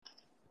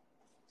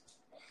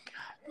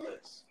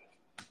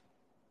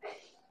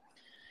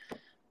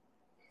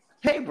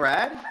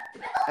Brad.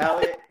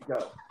 Elliot,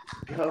 go.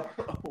 Go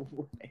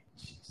away.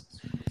 Jesus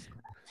Christ.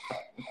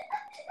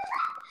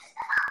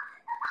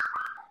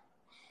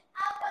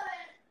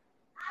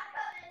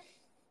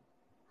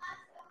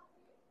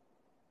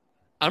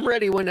 I'm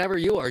ready whenever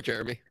you are,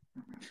 Jeremy.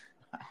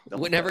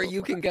 Whenever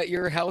you can get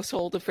your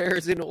household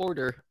affairs in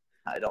order.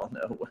 I don't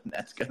know when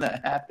that's going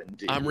to happen,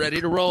 dude. I'm ready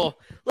to roll.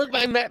 Look,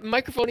 my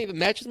microphone even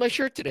matches my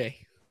shirt today.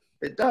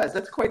 It does.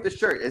 That's quite the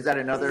shirt. Is that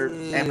another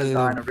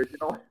Amazon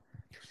original?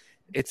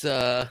 It's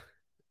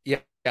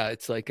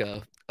it's like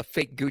a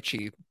fake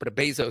Gucci, but a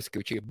Bezos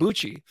Gucci, a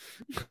Bucci.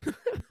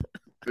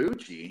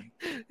 Bucci?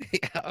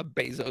 Yeah, a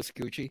Bezos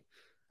Gucci.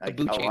 I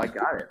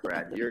got it,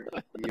 Brad. You're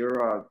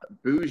a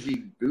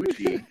bougie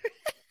Bucci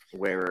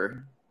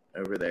wearer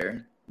over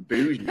there.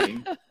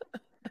 Bougie.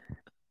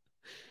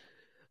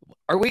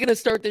 Are we going to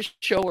start this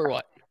show or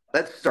what?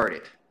 Let's start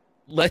it.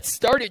 Let's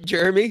start it,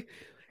 Jeremy.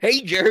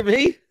 Hey,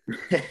 Jeremy.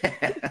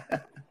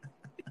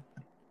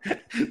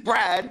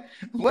 Brad,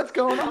 what's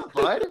going on,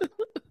 bud?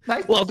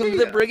 Nice Welcome to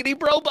the Briggity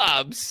Bro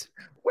Bobs.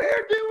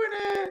 We're doing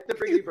it. The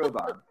Briggity Bro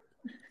Bob.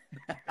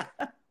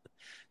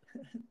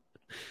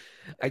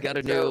 I got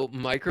a new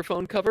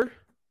microphone cover,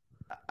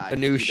 a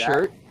new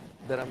shirt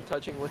that I'm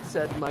touching with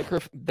said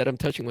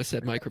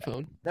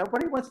microphone.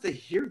 Nobody wants to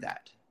hear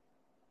that.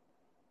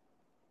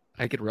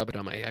 I could rub it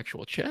on my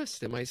actual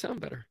chest. It might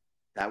sound better.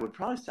 That would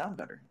probably sound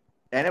better.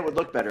 And it would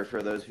look better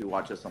for those who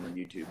watch us on the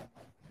YouTube.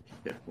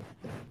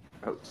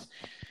 Folks,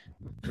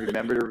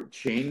 remember to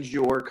change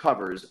your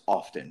covers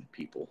often,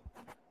 people.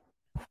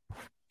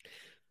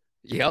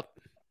 Yep.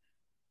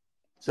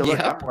 So look,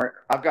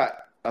 I've got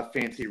a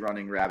fancy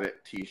Running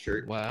Rabbit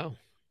t-shirt. Wow.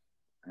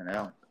 I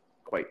know.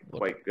 Quite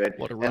good.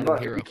 What a running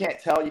hero. You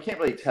can't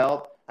really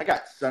tell. I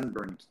got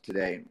sunburned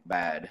today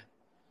bad.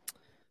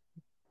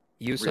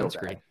 Use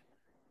sunscreen.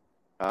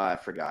 I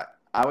forgot.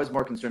 I was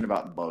more concerned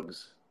about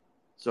bugs.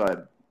 So I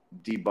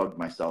debugged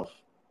myself.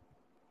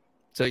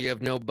 So you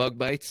have no bug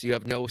bites? You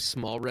have no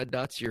small red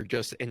dots? You're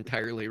just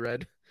entirely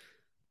red?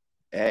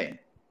 Hey,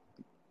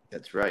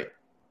 that's right.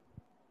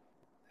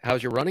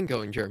 How's your running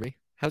going, Jeremy?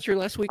 How's your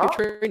last week of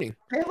training?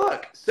 Hey,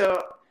 look.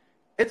 So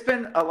it's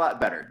been a lot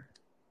better.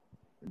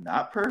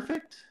 Not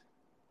perfect,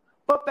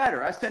 but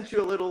better. I sent you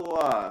a little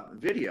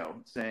video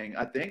saying,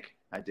 I think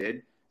I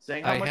did,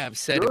 saying how much I have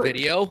said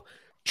video.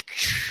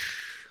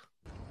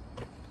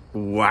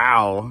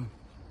 Wow.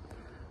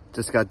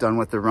 Just got done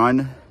with the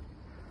run.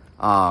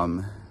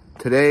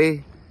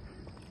 Today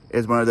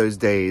is one of those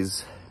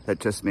days that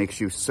just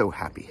makes you so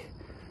happy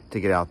to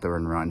get out there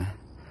and run.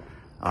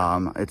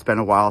 It's been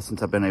a while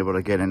since I've been able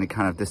to get any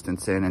kind of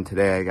distance in, and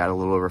today I got a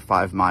little over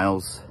 5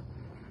 miles.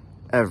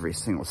 Every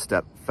single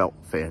step felt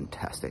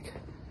fantastic.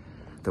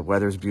 The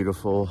weather's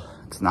beautiful.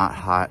 It's not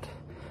hot.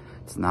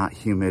 It's not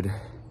humid.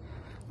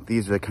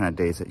 These are the kind of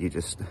days that you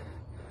just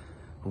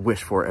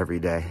wish for every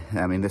day.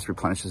 I mean, this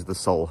replenishes the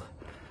soul.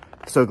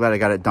 So glad I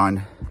got it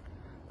done.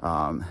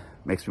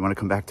 Makes me want to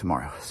come back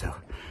tomorrow. So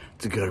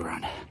it's a good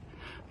run.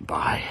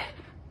 Bye.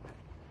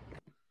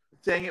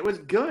 Saying it was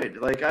good.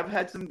 Like, I've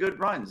had some good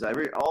runs.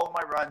 All of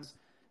my runs,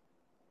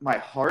 my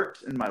heart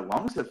and my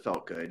lungs have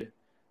felt good.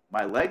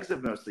 My legs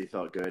have mostly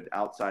felt good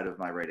outside of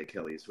my right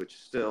Achilles, which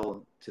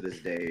still to this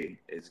day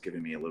is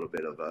giving me a little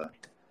bit of a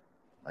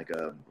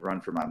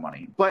run for my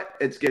money. But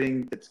it's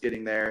getting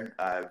there.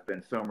 I've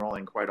been foam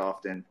rolling quite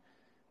often,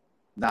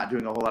 not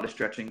doing a whole lot of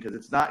stretching because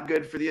it's not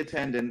good for the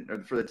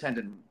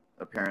tendon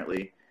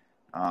apparently.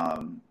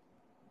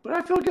 But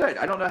I feel good.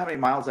 I don't know how many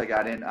miles I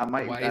got in.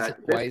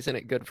 Why isn't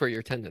it good for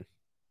your tendon?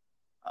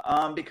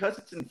 Because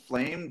it's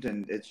inflamed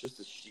and it's just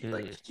a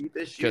sheath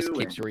issue. Just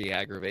keeps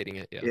re-aggravating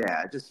it.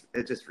 Yeah.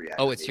 It just reacts.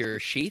 Oh, it's your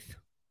sheath?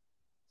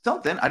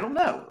 Something. I don't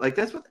know. Like,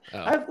 that's what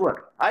I've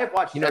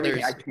watched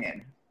everything I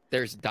can.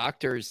 There's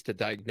doctors to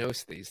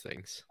diagnose these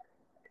things.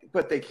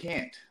 But they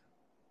can't.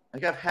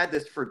 Like, I've had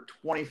this for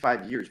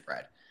 25 years,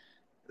 Brad.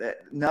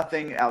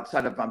 Nothing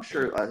outside of, I'm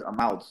sure, a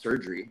mild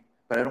surgery,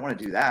 but I don't want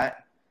to do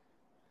that.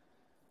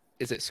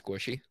 Is it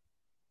squishy?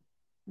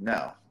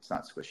 No, it's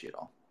not squishy at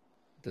all.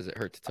 Does it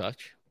hurt to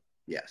touch?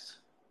 Yes.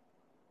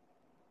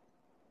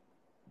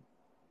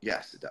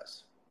 Yes, it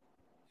does.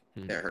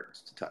 It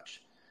hurts to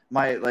touch.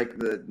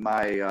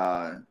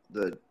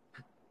 The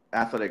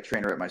athletic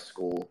trainer at my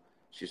school,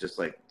 she's just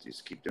like,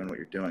 just keep doing what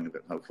you're doing,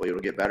 but hopefully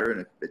it'll get better,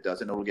 and if it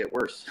doesn't, it'll get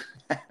worse.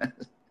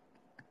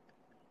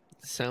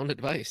 Sound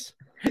advice.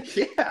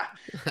 Yeah.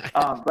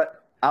 But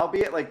I'll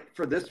be at, like,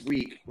 for this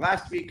week,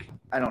 last week,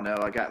 I don't know,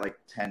 I got like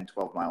 10,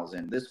 12 miles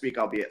in. This week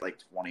I'll be at like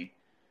 20.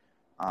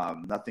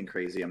 Nothing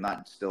crazy. I'm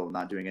still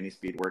not doing any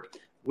speed work,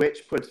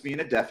 which puts me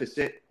in a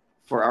deficit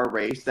for our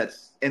race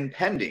that's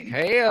impending.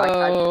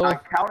 Hey-o. I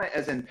count it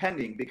as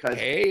impending because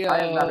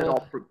I am not at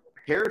all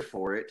prepared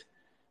for it.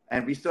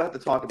 And we still have to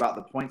talk about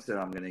the points that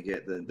I'm going to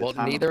get.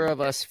 Neither of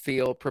us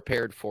feel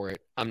prepared for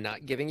it. I'm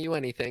not giving you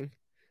anything.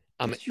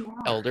 I'm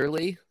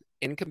elderly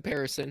in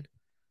comparison.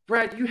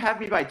 Brad, you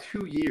have me by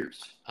 2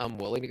 years. I'm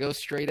willing to go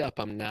straight up.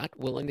 I'm not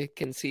willing to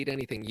concede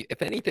anything.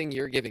 If anything,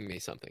 you're giving me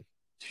something.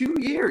 2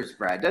 years,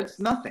 Brad. That's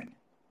nothing.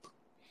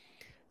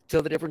 So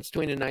the difference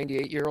between a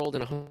 98-year-old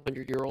and a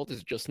 100-year-old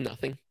is just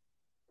nothing.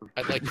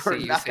 I'd like to For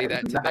see you say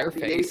that to their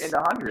 98 face. and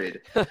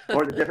 100.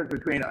 Or the difference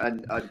between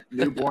a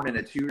newborn and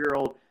a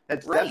 2-year-old.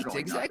 That's Right,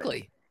 definitely exactly.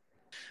 nothing.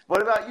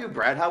 What about you,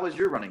 Brad? How was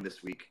your running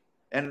this week?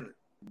 And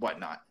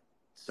whatnot,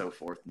 so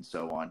forth and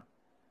so on.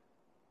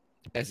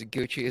 As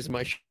Gucci is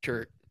my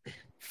shirt.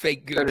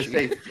 Fake Gucci. I'm going to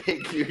say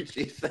fake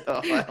Gucci, so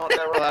I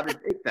don't know how to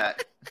take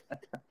that.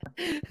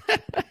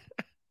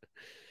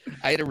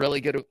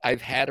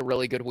 I've had a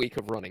really good week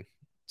of running.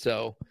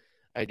 So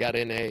I got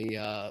in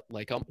a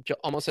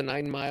almost a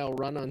 9-mile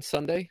run on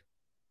Sunday.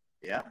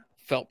 Yeah.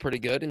 Felt pretty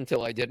good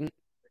until I didn't.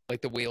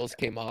 Like the wheels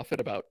came off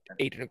at about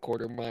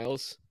 8.25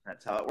 miles.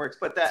 That's how it works.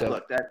 But that's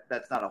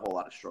not a whole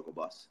lot of struggle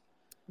bus.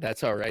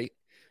 That's all right.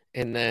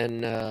 And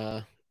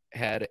then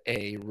had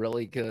a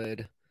really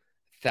good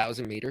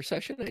 1,000-meter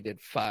session. I did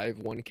 5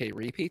 1K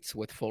repeats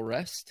with full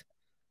rest.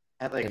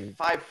 At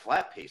 5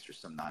 flat pace or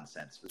some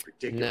nonsense. It was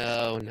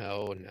ridiculous.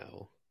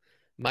 No.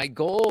 My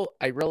goal,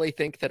 I really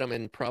think that I'm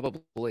in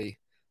probably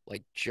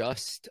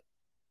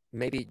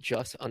maybe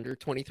just under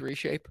 23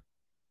 shape.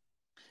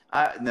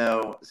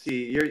 No.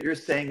 See, you're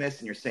saying this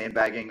and you're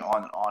sandbagging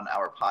on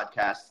our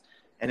podcast,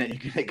 and then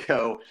you're gonna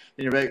go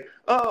and you're like,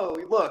 oh,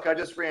 look, I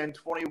just ran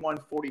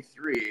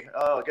 21:43.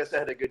 Oh, I guess I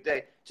had a good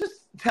day.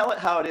 Just tell it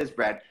how it is,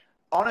 Brad.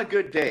 On a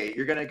good day,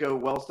 you're gonna go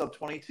well sub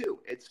 22.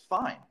 It's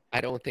fine.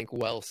 I don't think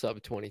well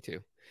sub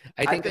 22.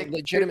 I think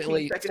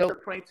legitimately 15 seconds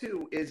sub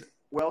 22 is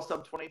well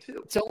sub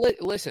 22. So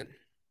listen,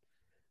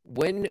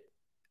 when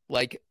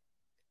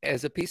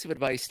as a piece of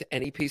advice to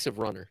any piece of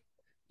runner,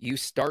 you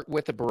start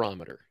with a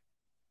barometer.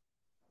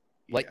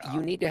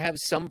 You need to have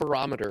some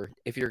barometer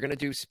if you're going to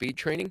do speed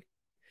training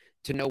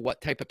to know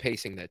what type of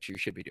pacing that you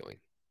should be doing.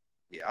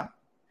 Yeah,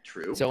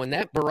 true. So in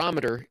that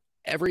barometer,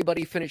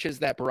 everybody finishes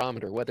that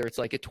barometer, whether it's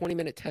like a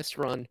 20-minute test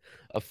run,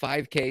 a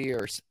 5K,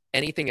 or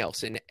anything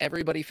else, and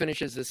everybody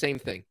finishes the same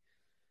thing,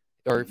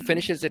 or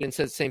finishes it and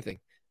says the same thing.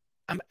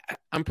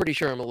 I'm pretty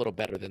sure I'm a little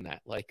better than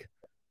that. Like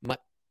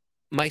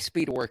my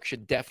speed work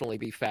should definitely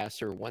be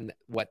faster when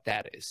what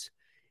that is,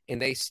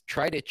 and they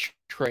try to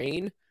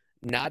train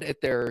not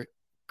at their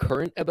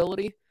current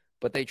ability,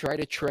 but they try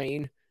to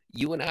train.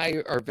 You and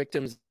I are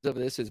victims of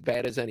this as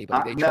bad as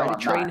anybody. They try to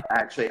train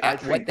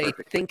at what they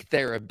think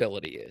their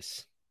ability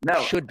is.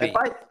 No, should be.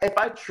 If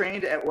I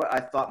trained at what I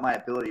thought my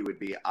ability would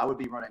be, I would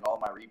be running all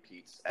my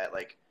repeats at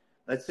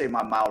let's say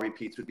my mile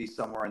repeats would be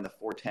somewhere in the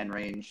 4:10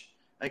 range.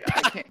 I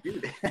can't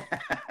do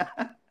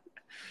that.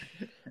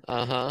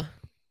 Uh-huh.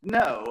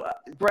 No,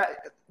 Brad.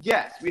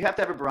 Yes, we have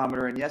to have a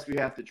barometer, and yes, we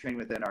have to train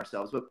within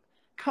ourselves. But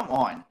come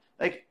on,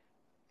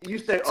 you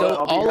say,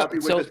 I'll be happy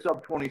with the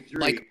sub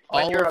 23.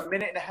 You're a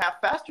minute and a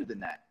half faster than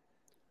that.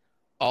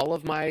 All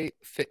of my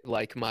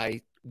my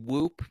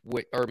Whoop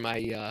or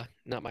my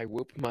not my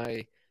Whoop,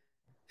 my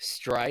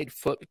Stride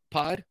foot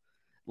pod,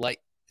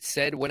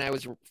 said when I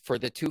was for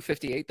the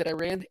 258 that I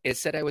ran, it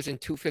said I was in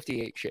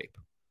 258 shape.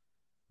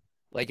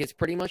 It's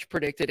pretty much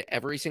predicted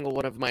every single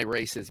one of my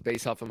races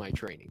based off of my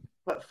training.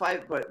 But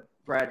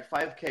Brad,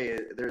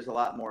 5K, there's a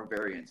lot more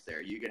variance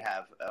there. You can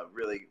have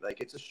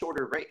it's a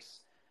shorter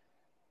race.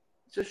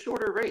 It's a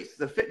shorter race.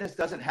 The fitness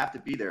doesn't have to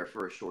be there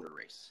for a shorter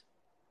race.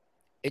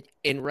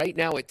 And right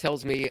now it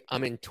tells me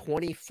I'm in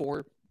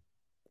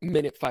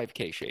 24-minute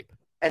 5K shape.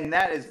 And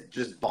that is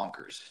just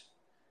bonkers.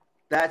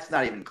 That's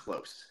not even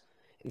close.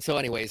 And so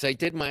anyways, I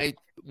did my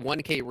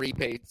 1K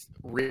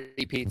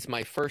repeats.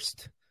 My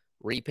first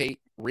repeat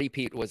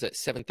was at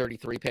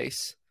 7:33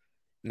 pace.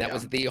 And that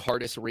was the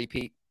hardest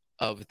repeat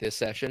of this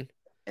session.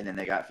 And then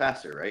they got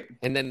faster, right?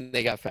 And then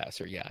they got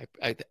faster, yeah.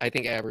 I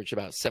think I averaged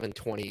about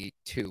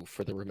 7:22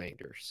 for the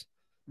remainders.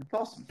 That's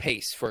awesome.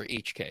 Pace for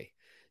each K.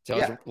 So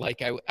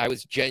I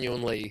was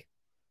genuinely,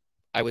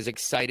 I was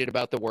excited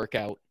about the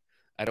workout.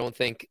 I don't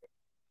think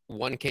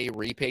 1K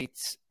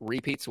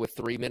repeats with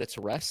 3 minutes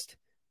rest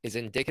is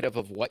indicative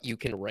of what you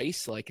can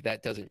race.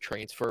 That doesn't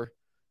transfer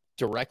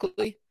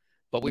directly.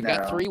 But we've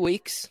got 3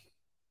 weeks.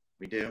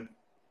 We do.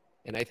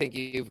 And I think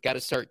you've got to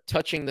start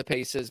touching the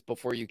paces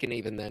before you can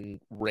even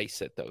then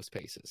race at those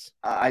paces.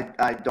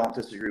 I don't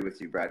disagree with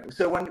you, Brad.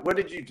 So what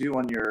did you do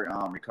on your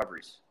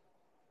recoveries?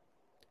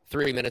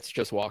 3 minutes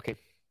just walking.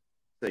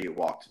 So you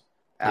walked.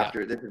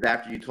 This is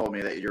after you told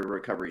me that your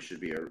recovery should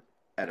be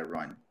at a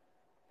run,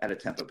 at a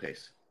tempo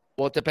pace.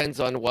 Well, it depends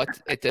on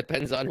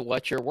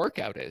what your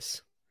workout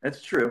is.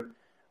 That's true.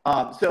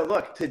 So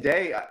look,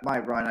 today my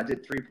run, I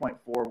did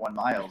 3.41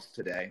 miles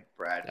today,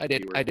 Brad. I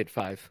did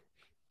 5,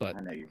 but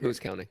who's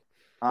counting?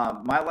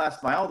 My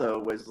last mile though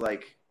was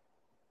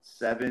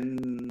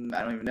 7.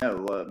 I don't even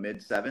know, mid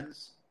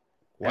 7s.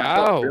 Wow, I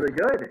felt really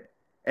good.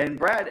 And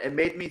Brad, it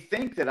made me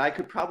think that I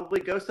could probably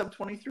go sub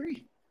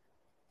 23.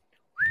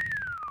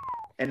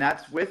 And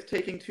that's with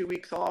taking 2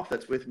 weeks off.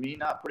 That's with me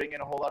not putting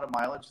in a whole lot of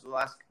mileage the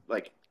last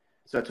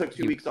So I took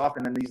 2 weeks off,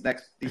 and then these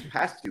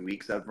past 2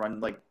 weeks I've run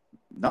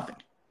nothing.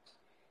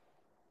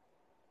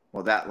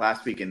 Well, that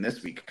last week and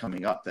this week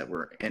coming up that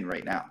we're in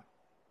right now.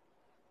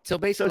 So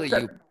basically,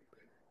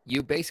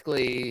 you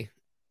basically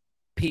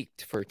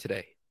peaked for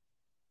today.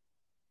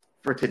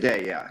 For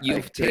today, yeah.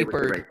 You've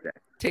tapered.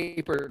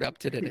 tapered up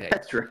to today.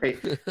 That's right.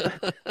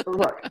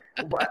 Look,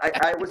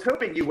 I was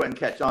hoping you wouldn't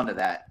catch on to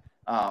that.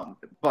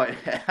 But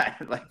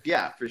like,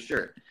 yeah, for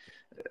sure.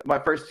 My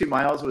first 2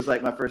 miles was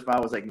like, my first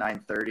mile was like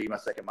 9:30. My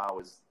second mile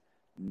was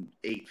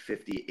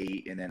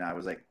 8:58. And then I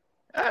was like,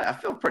 I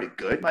feel pretty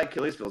good. My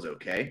Achilles feels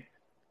okay.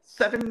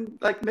 7,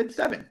 like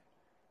mid-7.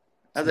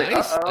 I was Nice.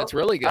 like, uh-oh. That's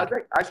really good. I was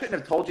like, I shouldn't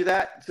have told you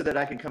that so that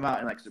I can come out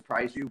and like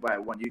surprise you by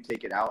when you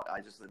take it out.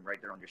 I just live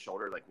right there on your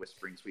shoulder, like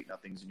whispering sweet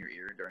nothings in your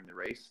ear during the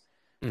race.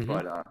 Mhm.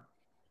 But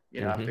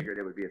I figured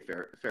it would be a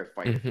fair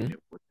fight if you knew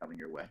it was coming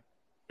your way.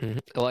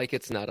 Like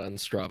it's not on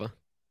Strava.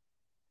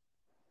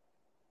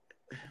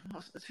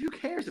 Who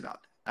cares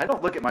about that? I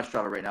don't look at my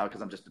Strava right now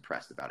because I'm just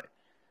depressed about it.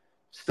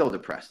 Still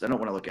depressed. I don't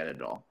want to look at it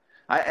at all.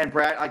 And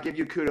Brad, I give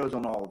you kudos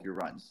on all of your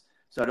runs.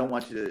 So I don't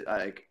want you to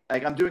like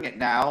I'm doing it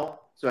now,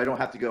 so I don't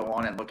have to go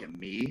on and look at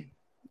me.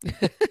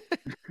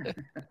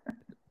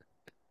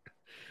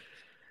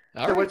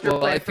 All so right. what's your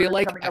plan I for feel this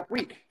like coming up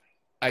week?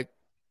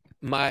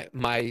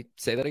 My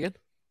say that again.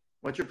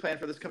 What's your plan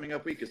for this coming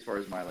up week as far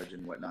as mileage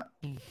and whatnot?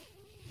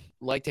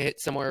 Like to hit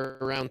somewhere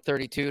around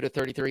 32 to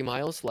 33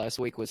 miles. Last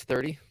week was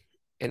 30.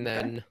 And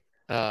then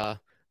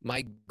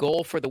my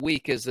goal for the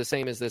week is the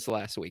same as this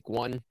last week.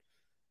 One,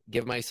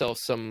 give myself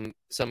some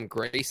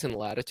grace and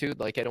latitude.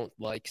 Like I don't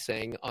like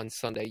saying on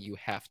Sunday you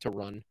have to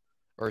run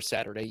or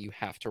Saturday you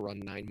have to run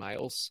 9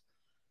 miles.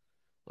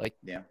 Like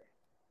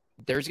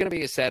there's going to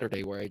be a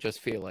Saturday where I just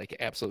feel like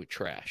absolute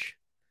trash.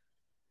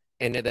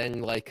 And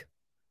then like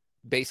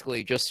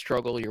basically just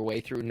struggle your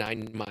way through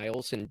 9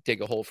 miles and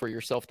dig a hole for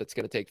yourself that's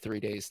going to take 3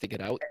 days to get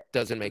out.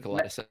 Doesn't make a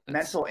lot of sense.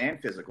 Mental and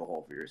physical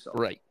hole for yourself.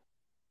 Right.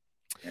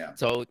 Yeah.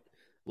 So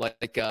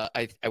like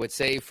I would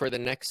say for the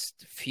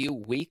next few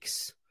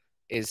weeks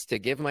is to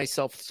give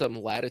myself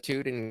some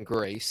latitude and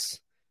grace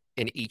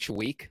in each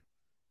week.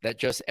 That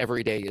just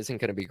every day isn't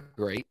going to be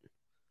great.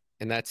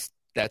 And that's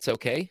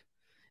okay.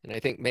 And I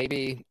think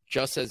maybe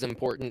just as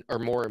important or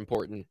more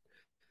important,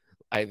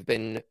 I've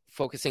been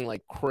focusing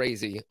like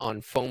crazy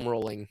on foam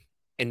rolling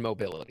and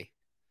mobility.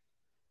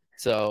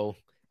 So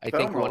I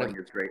think foam rolling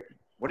is great.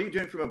 What are you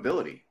doing for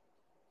mobility?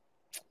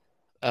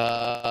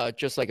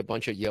 Just like a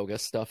bunch of yoga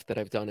stuff that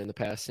I've done in the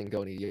past and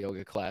going to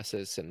yoga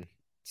classes, and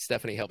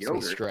Stephanie helps me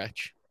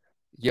stretch.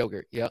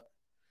 Yogurt, yep.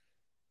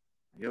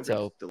 Yogurt's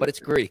so, delicious. But it's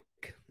Greek.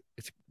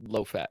 It's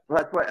low fat. Well,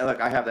 that's what.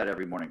 Look, I have that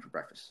every morning for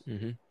breakfast,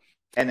 and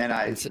then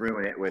I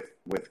ruin it with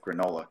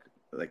granola,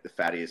 like the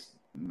fattiest,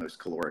 most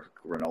caloric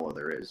granola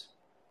there is.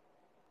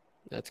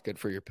 That's good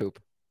for your poop.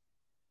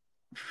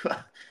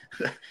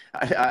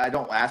 I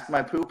don't ask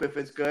my poop if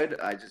it's good.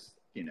 I just,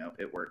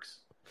 it works.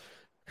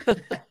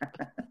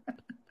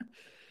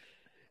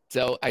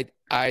 So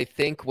I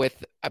think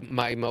with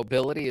my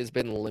mobility has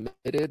been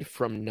limited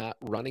from not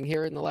running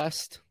here in the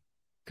last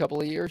couple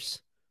of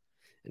years.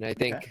 And I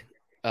think,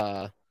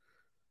 I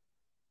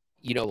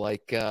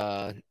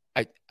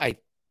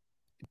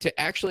to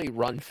actually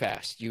run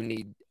fast, you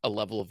need a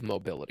level of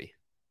mobility.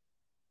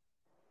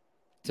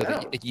 So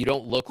that you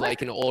don't look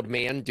like an old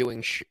man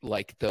doing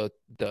like the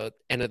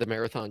end of the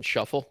marathon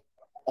shuffle.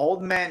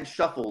 Old man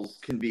shuffles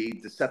can be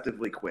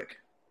deceptively quick.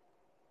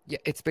 Yeah,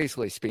 it's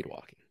basically speed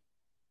walking.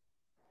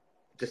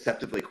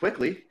 Deceptively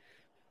quickly.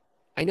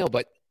 I know,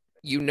 but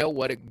you know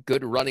what a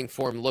good running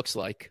form looks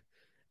like.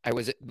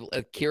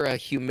 Kira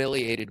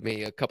humiliated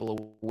me a couple of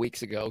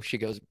weeks ago. She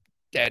goes,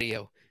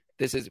 Daddy-o,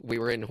 we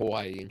were in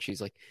Hawaii, and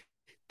she's like,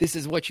 this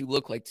is what you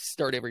look like to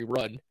start every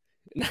run.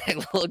 And I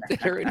looked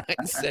at her and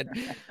I said,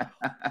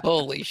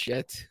 holy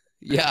shit.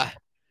 Yeah.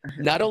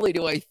 Not only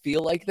do I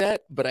feel like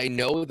that, but I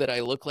know that I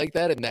look like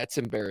that, and that's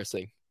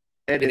embarrassing.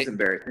 It is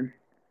embarrassing.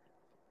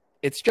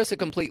 It's just a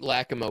complete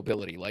lack of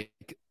mobility, like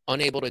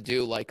unable to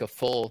do like a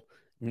full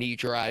knee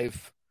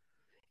drive.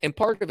 And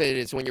part of it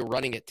is when you're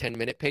running at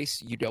 10-minute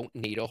pace, you don't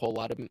need a whole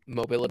lot of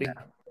mobility. No.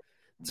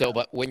 So,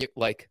 but when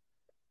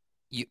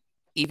you're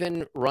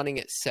even running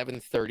at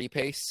 7:30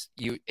 pace,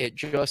 it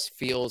just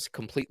feels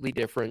completely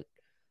different.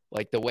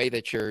 Like the way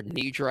that your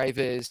knee drive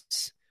is,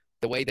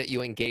 the way that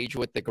you engage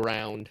with the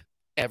ground,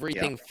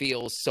 everything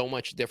feels so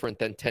much different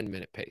than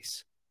 10-minute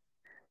pace.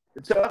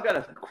 So I've got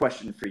a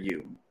question for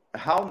you.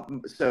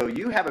 So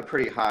you have a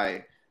pretty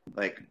high,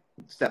 like,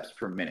 steps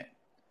per minute.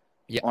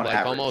 Yeah, on like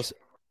average. Almost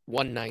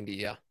 190,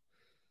 yeah.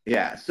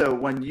 Yeah, so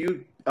when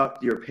you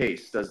up your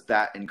pace, does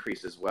that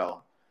increase as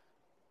well?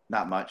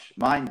 Not much.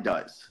 Mine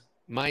does.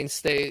 Mine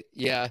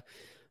yeah.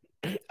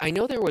 I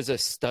know there was a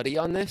study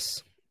on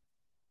this.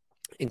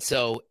 And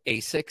so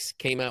ASICS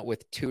came out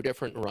with 2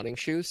 different running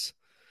shoes,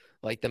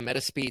 like the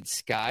Metaspeed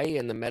Sky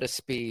and the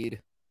Metaspeed,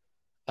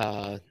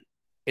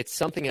 it's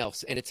something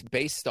else. And it's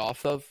based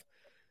off of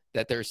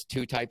that there's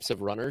 2 types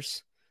of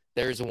runners.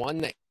 There's one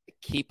that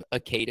keep a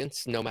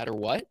cadence no matter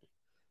what.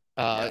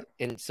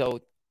 And so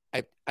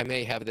I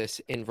may have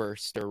this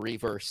inversed or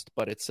reversed,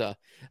 but it's I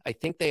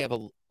think they have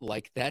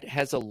that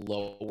has a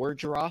lower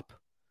drop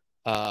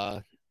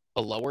than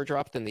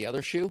the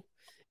other shoe.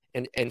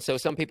 And so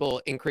some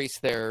people increase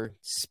their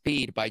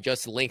speed by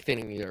just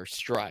lengthening their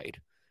stride,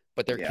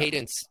 but their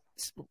cadence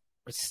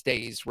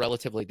stays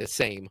relatively the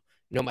same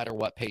no matter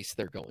what pace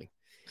they're going.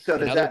 So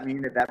does that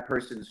mean that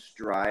person's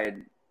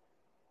stride?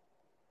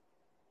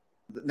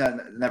 No,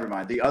 never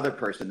mind. The other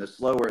person,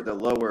 the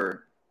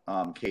lower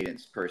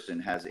cadence person,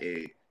 has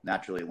a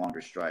naturally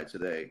longer stride, so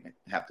they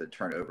have to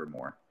turn over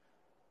more.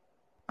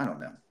 I don't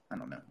know. I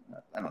don't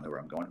know where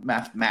I'm going.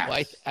 Math.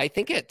 Well, I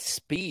think at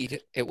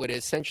speed, it would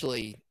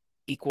essentially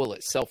equal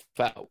itself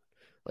out.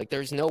 Like,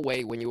 there's no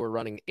way when you were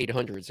running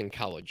 800s in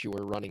college, you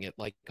were running at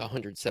like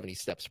 170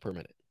 steps per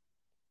minute.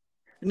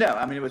 No,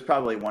 I mean, it was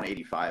probably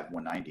 185,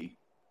 190.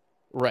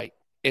 Right.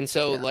 And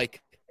so,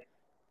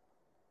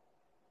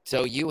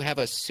 so you have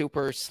a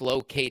super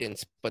slow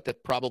cadence, but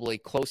that's probably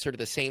closer to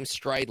the same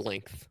stride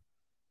length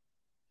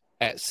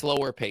at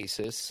slower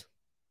paces.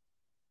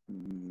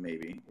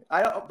 Maybe.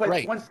 I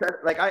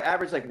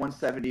average like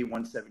 170,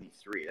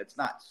 173. That's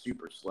not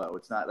super slow.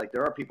 It's not like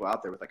there are people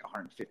out there with like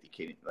 150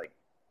 cadence. Like,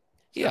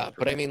 yeah,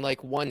 but I mean,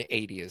 like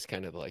 180 is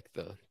kind of like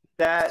the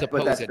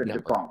supposed that's been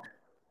number. Debunked.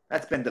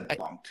 That's been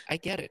debunked. I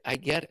get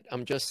it.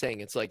 I'm just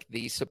saying it's like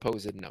the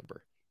supposed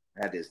number.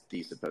 That is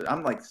the supposed.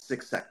 I'm like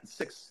 6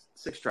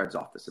 strides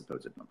off the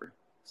supposed number.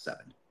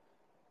 7.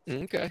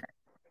 Okay.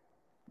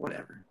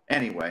 Whatever.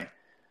 Anyway.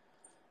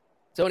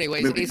 So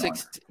anyways,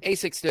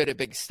 ASICS did a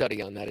big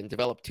study on that and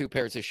developed 2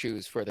 pairs of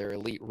shoes for their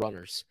elite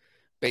runners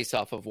based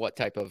off of what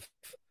type of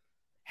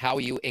how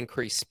you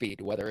increase speed,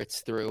 whether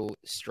it's through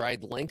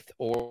stride length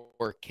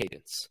or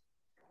cadence.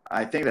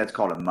 I think that's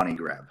called a money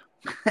grab.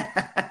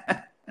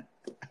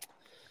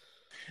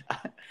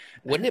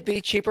 Wouldn't it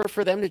be cheaper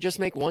for them to just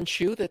make one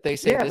shoe that they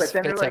say this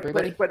fits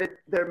everybody?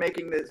 They're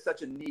making this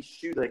such a niche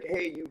shoe. Like,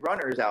 hey, you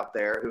runners out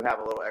there who have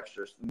a little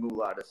extra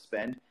moolah to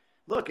spend,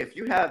 look, if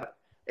you have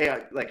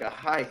a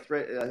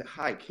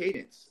high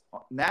cadence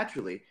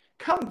naturally,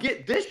 come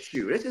get this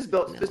shoe. This is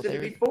built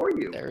specifically for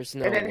you. There's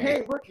no. And then, way.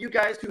 hey, look, you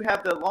guys who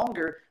have the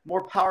longer,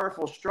 more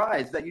powerful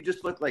strides that you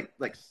just look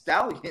like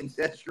stallions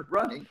as you're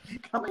running,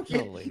 come and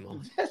get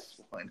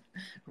this one,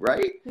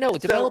 right? No,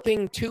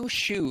 developing 2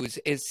 shoes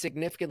is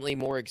significantly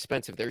more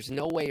expensive. There's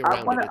no way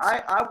around it.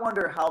 I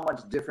wonder how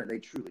much different they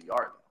truly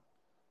are.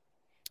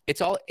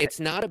 It's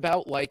not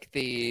about like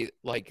the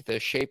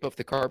shape of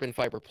the carbon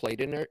fiber plate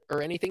in it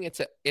or anything.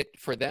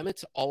 For them,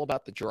 it's all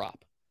about the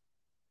drop.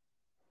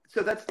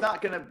 So that's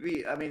not going to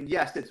be, I mean,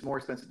 yes, it's more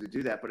expensive to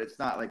do that, but it's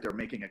not like they're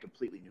making a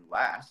completely new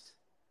last.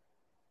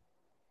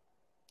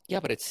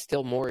 Yeah, but it's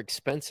still more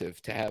expensive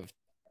to have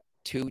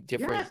 2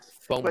 different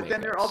foam but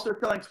then makeups. They're also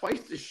selling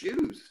twice the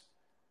shoes.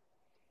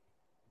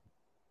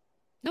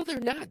 No, they're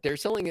not. They're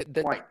selling it.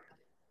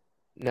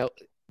 No,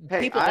 hey,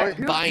 people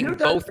aren't buying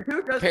both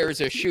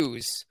pairs of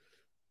shoes.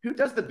 Who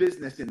does the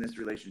business in this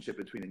relationship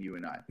between you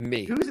and I?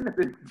 Me. Who's in the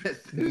business?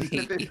 Who's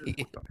in the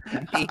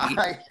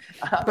business?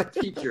 I'm a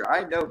teacher.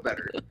 I know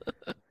better.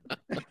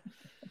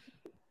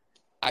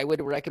 I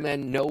would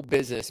recommend no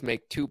business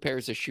make 2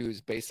 pairs of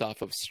shoes based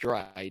off of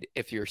stride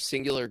if your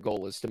singular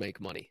goal is to make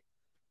money.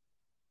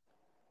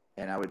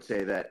 And I would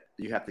say that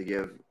you have to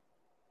give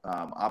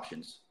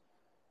options.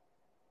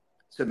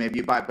 So maybe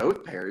you buy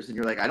both pairs and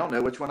you're like, I don't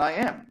know which one I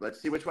am.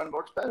 Let's see which one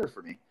works better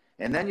for me.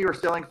 And then you're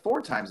selling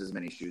 4 times as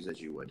many shoes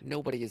as you would.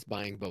 Nobody is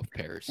buying both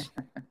pairs.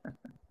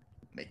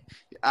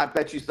 I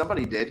bet you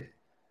somebody did.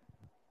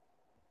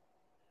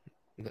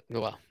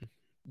 Well,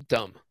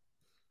 dumb.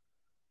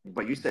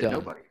 But you said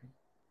nobody.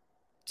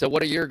 So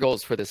what are your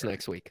goals for this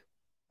next week?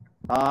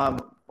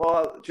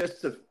 Well,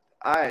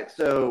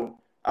 so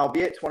I'll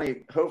be at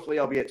 20. Hopefully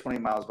I'll be at 20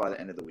 miles by the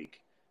end of the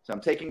week. So I'm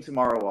taking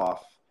tomorrow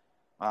off.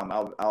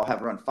 I'll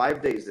have run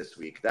 5 days this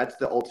week. That's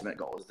the ultimate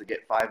goal, is to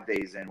get 5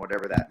 days in,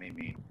 whatever that may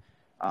mean.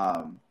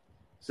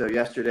 So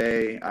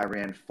yesterday I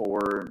ran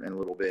 4 and a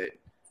little bit.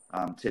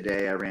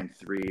 Today I ran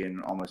 3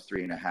 and almost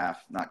 3.5,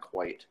 not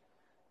quite.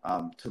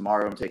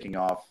 Tomorrow I'm taking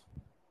off.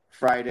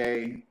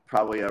 Friday,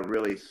 probably a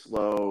really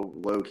slow,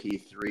 low-key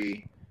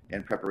 3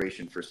 in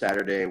preparation for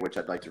Saturday, which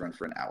I'd like to run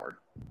for an hour.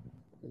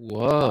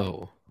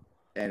 Whoa.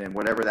 And then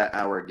whatever that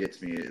hour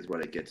gets me is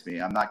what it gets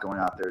me. I'm not going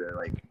out there to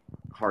like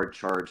hard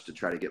charge to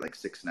try to get like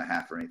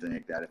 6.5 or anything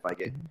like that. If I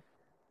get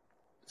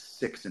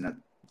 6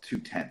 and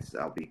 2/10,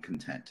 I'll be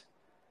content.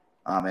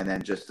 And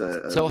then just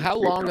So how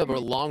long of a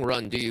long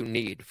run do you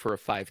need for a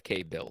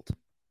 5K build?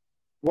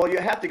 Well, you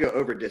have to go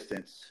over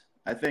distance.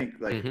 I think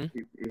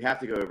you have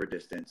to go over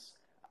distance.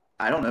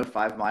 I don't know,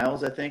 5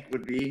 miles I think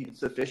would be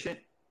sufficient.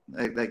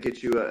 That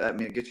gets you.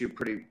 It gets you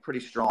pretty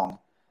strong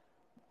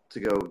to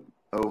go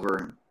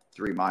over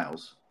 3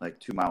 miles, like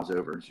 2 miles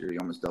over. So you're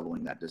almost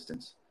doubling that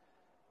distance.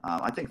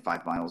 I think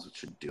 5 miles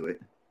should do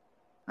it.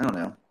 I don't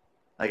know.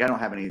 Like, I don't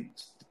have any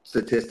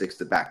statistics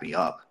to back me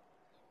up.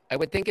 I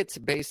would think it's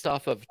based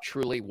off of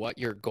truly what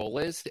your goal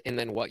is and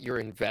then what you're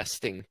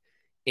investing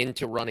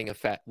into running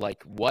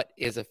what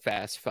is a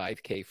fast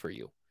 5K for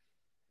you?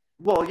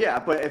 Well, yeah,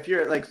 but if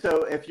you're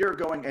if you're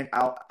going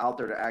out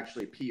there to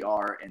actually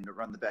PR and to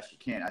run the best you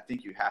can, I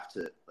think you have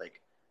to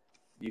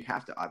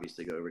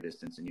obviously go over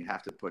distance, and you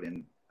have to put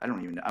in, I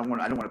don't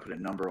want to put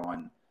a number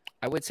on.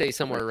 I would say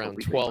somewhere around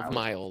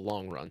 12-mile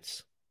long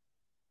runs.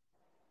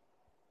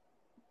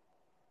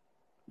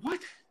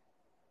 What?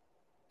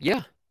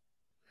 Yeah.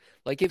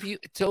 Like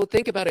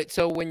think about it.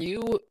 So when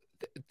you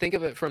think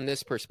of it from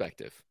this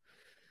perspective.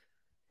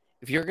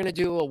 If you're going to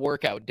do a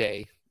workout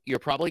day, you're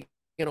probably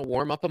going to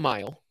warm up a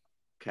mile.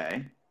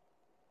 Okay.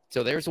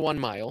 So there's 1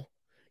 mile.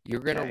 You're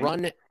going to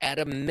run at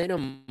a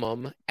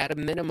minimum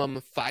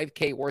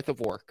 5K worth of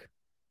work.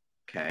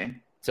 Okay.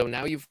 So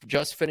now you've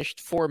just finished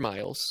 4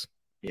 miles.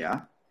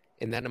 Yeah.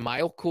 And then a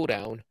mile cool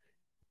down.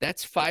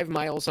 That's 5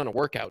 miles on a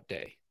workout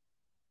day.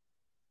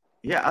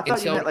 Yeah, I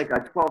thought you meant like a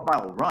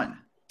 12-mile run.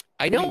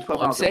 I know.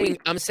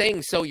 I'm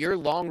saying so your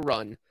long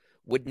run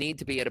would need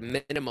to be at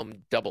a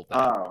minimum double that.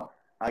 Oh,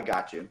 I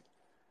got you.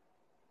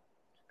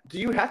 Do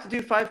you have to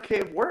do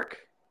 5K of work?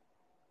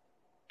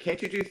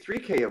 Can't you do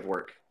 3K of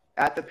work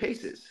at the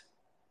paces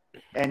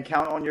and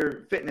count on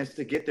your fitness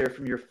to get there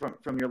from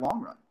your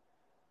long run?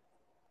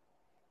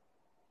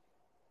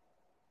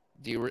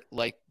 Do you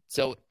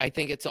so I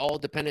think it's all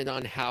dependent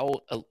on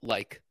how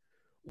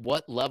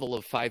what level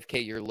of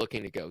 5K you're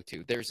looking to go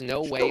to. There's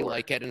no way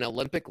like at an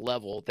Olympic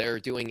level they're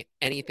doing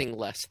anything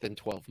less than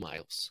 12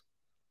 miles.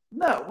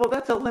 No, well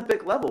that's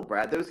Olympic level,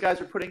 Brad. Those guys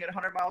are putting in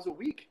 100 miles a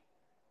week.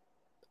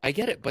 I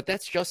get it, but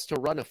that's just to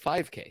run a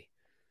 5K.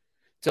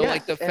 So yes,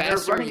 like the and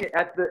faster they're running it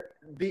at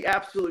the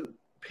absolute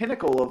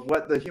pinnacle of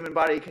what the human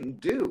body can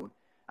do.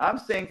 I'm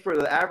saying for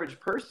the average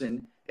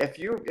person, if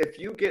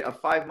you get a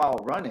 5-mile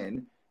run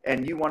in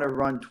and you want to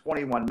run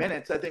 21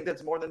 minutes, I think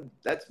that's more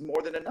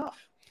than enough.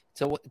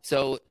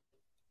 So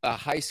a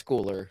high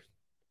schooler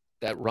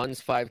that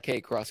runs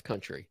 5K cross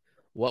country,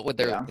 what would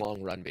their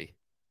long run be?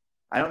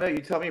 I don't know. You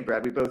tell me,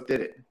 Brad. We both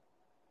did it,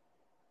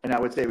 and I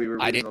would say we were.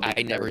 I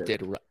never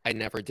did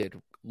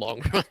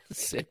long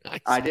runs in high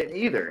school. I didn't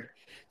either.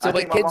 So,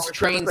 but kids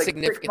train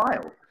significantly.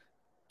 6 miles.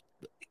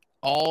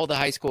 All the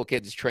high school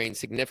kids train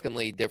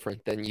significantly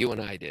different than you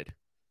and I did.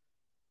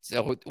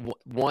 So,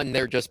 one,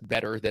 they're just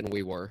better than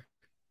we were.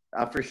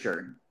 For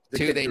sure.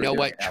 2, they know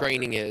what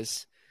training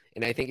is.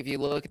 And I think if you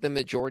look at the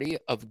majority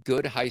of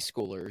good high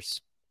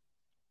schoolers,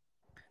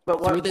 but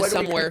what do we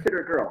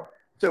consider girl?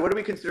 So what do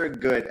we consider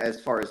good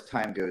as far as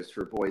time goes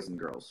for boys and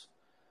girls?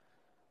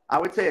 I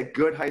would say a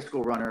good high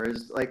school runner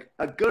is like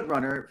a good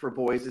runner for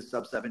boys is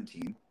sub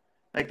 17.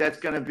 Like that's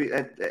going to be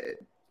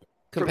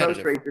for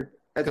most races.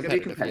 That's going to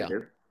be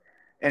competitive. Yeah.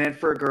 And then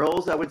for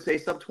girls, I would say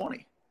sub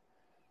 20.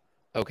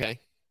 Okay.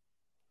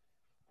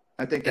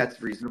 I think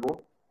that's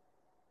reasonable.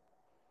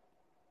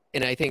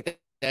 And I think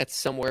that's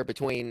somewhere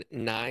between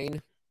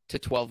 9 to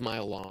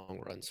 12-mile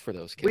long runs for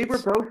those kids. We were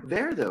both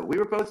there, though. We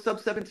were both sub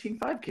 17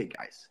 5K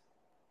guys.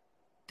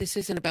 This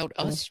isn't about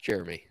us,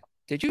 Jeremy.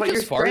 Did you but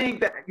just fart? You're saying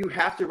that you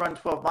have to run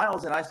 12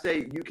 miles, and I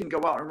say you can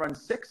go out and run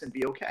 6 and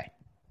be okay.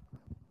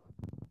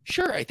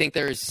 Sure. I think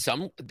there's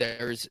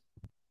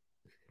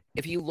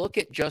if you look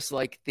at just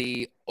like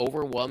the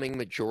overwhelming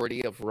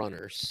majority of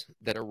runners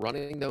that are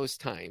running those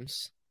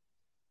times,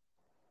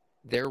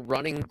 they're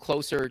running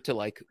closer to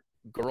like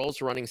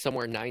girls running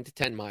somewhere 9 to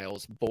 10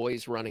 miles,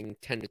 boys running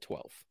 10 to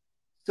 12.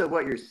 So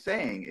what you're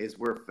saying is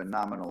we're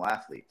phenomenal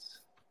athletes.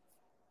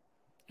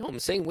 No, I'm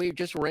saying we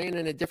just ran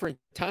in a different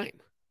time.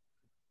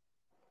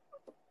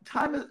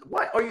 Time is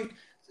what are you?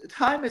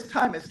 Time is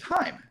time is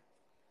time.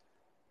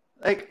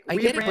 Like I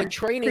get it, but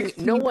training.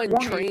 No one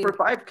trained for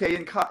 5K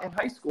in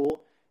high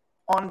school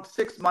on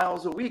 6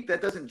 miles a week.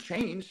 That doesn't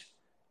change.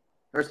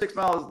 Or 6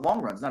 miles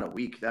long runs, not a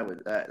week. That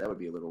would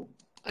be a little.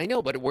 I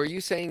know, but were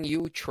you saying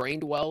you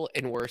trained well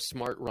and were a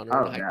smart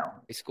runner in high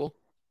school?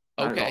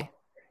 Okay.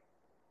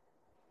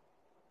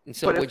 And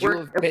so would you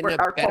have been a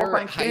better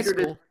high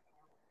school?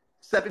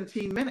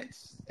 17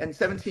 minutes. And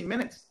 17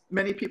 minutes,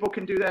 many people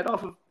can do that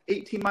off of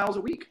 18 miles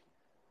a week.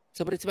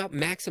 So, but it's about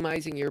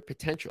maximizing your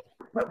potential.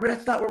 But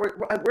that's not what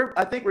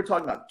I think we're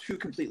talking about 2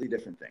 completely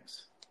different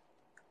things.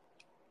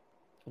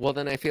 Well,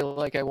 then I feel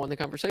like I won the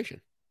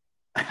conversation.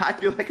 I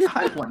feel like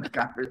I won the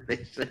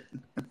conversation.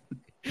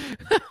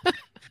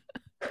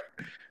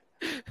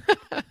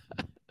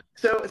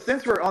 So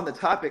since we're on the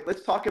topic,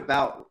 let's talk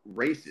about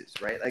races,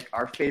 right? Like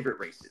our favorite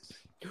races.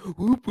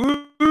 Whoop,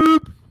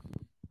 whoop.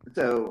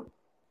 So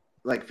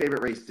like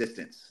favorite race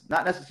distance,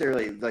 not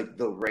necessarily like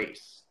the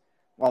race,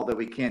 although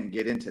we can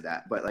get into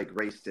that, but like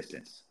race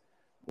distance.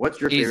 What's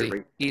your favorite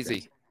race distance?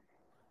 Easy.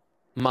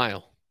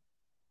 Mile.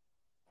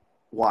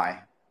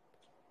 Why?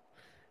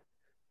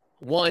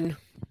 1,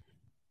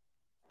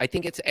 I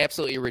think it's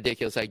absolutely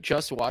ridiculous. I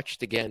just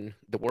watched again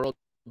the World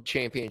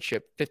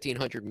Championship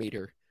 1500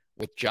 meter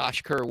with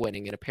Josh Kerr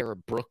winning in a pair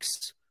of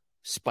Brooks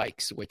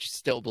spikes, which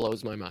still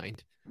blows my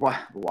mind.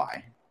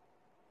 Why?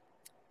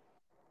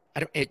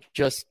 It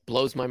just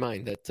blows my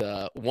mind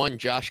that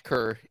Josh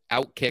Kerr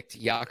outkicked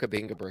Jakob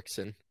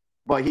Ingebrigtsen.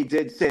 Well, he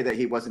did say that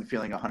he wasn't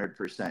feeling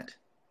 100%.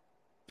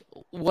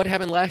 What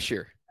happened last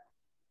year?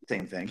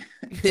 Same thing.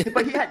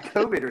 But he had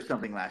COVID or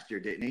something last year,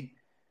 didn't he?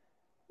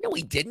 No,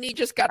 he didn't. He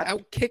just got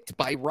outkicked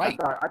by Wright.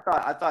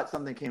 I thought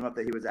something came up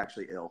that he was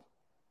actually ill.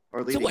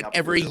 Or so what?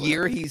 Every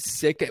year he's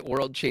sick at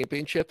World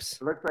Championships.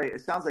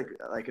 It sounds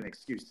like an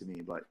excuse to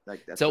me, but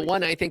like that's. So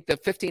I think the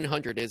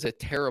 1500 is a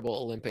terrible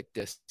Olympic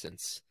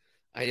distance.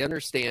 I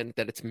understand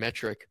that it's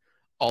metric,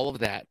 all of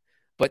that,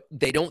 but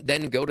they don't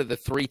then go to the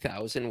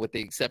 3000 with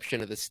the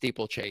exception of the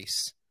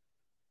steeplechase.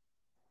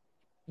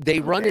 They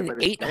run Okay, an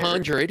but it's there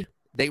 800.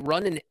 They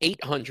run an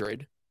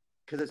 800.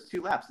 because it's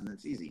 2 laps and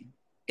it's easy.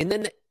 And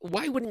then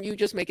why wouldn't you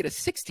just make it a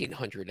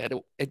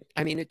 1600?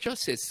 I mean, it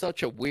just is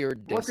such a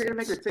weird Well, if you're gonna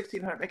make distance. it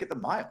 1600, make it the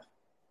mile.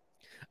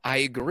 I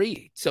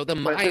agree. So the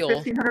But the mile,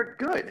 1500,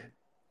 good.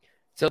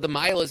 so the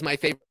mile is my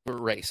favorite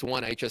race.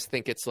 One, I just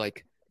think it's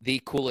like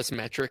the coolest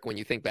metric when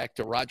you think back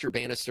to Roger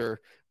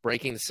Bannister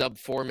breaking the sub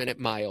 4 minute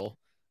mile,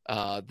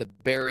 the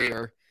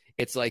barrier.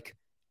 It's like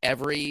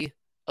every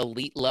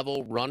elite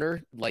level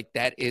runner, like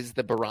that is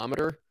the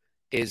barometer,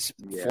 is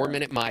Yeah. 4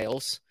 minute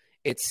miles.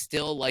 It's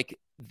still like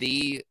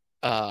the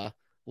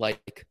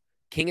like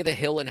king of the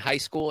hill in high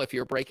school if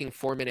you're breaking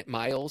 4 minute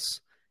miles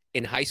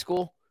in high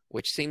school,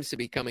 which seems to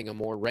be becoming a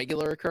more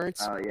regular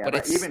occurrence. Oh yeah, but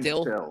it's even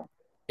still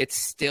it's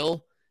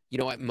still,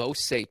 at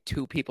most say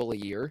 2 people a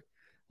year.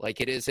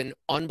 Like it is an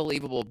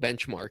unbelievable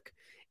benchmark.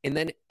 And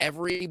then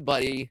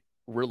everybody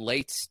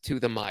relates to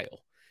the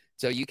mile.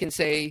 So you can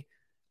say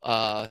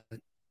Eliud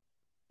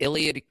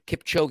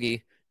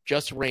Kipchoge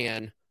just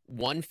ran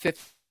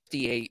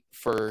 1:58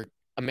 for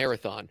a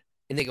marathon.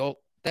 And they go,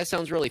 that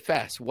sounds really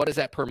fast. What is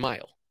that per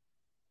mile?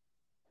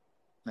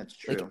 That's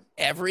true. Like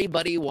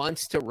everybody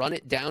wants to run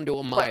it down to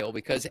a mile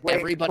because wait,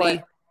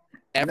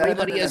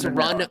 everybody has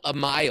run a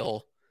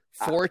mile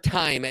for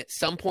time at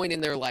some point in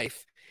their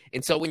life.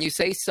 And so when you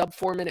say sub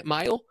 4 minute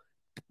mile,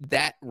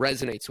 that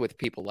resonates with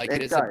people. Like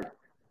it is. Does.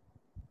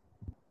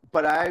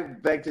 But I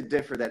beg to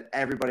differ that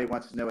everybody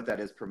wants to know what that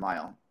is per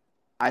mile.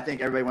 I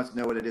think everybody wants to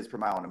know what it is per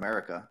mile in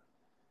America.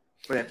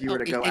 But if you were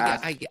to go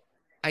ask,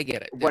 I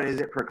get it. What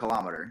is it per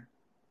kilometer?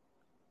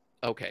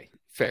 Okay,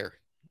 fair.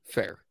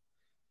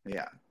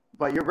 Yeah,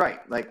 but you're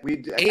right. Like we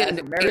do, and as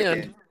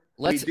Americans, and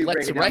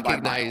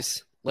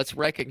let's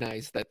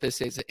recognize that this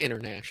is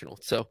international.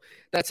 So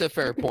that's a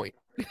fair point.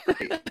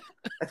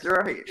 That's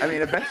right. I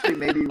mean, eventually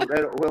maybe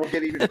we'll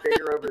get even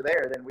bigger over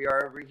there than we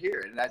are over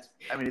here, and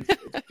it's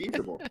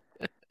feasible.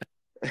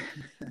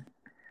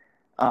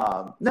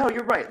 No,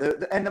 you're right.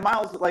 And the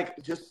miles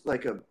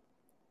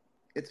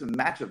it's a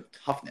match of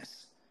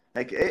toughness.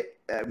 Like a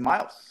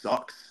mile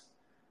sucks.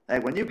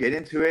 Like when you get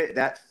into it,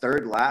 that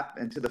third lap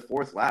into the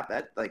fourth lap,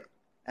 that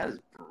is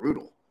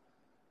brutal.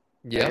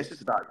 Yeah, it's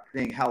just about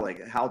seeing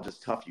how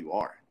just tough you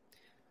are.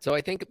 So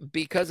I think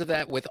because of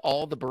that, with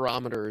all the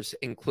barometers,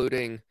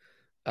 including,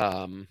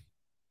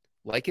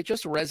 it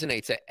just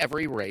resonates at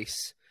every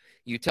race.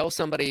 You tell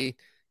somebody,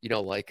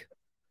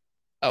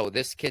 oh,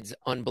 this kid's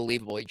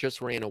unbelievable. He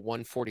just ran a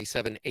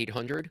 1:47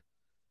 800,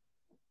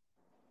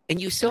 and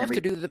you still have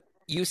to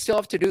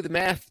do the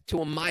math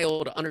to a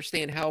mile to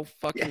understand how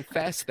fucking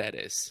fast that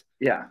is.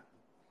 Yeah.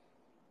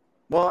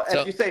 Well,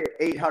 if you say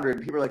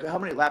 800, people are like, how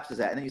many laps is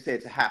that? And then you say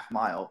it's a half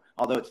mile,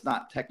 although it's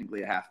not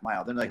technically a half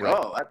mile. Then they're like,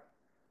 oh,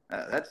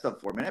 that's sub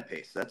 4 minute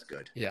pace. That's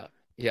good. Yeah.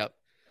 Yep.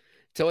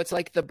 So it's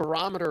like the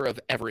barometer of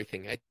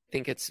everything. I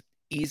think it's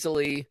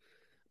easily,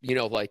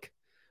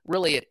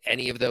 really at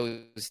any of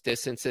those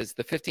distances,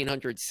 the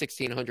 1500,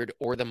 1600,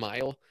 or the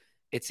mile,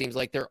 it seems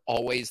like they're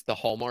always the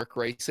hallmark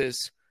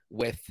races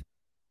with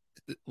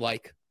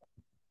like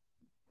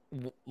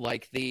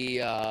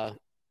the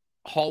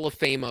Hall of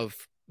Fame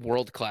of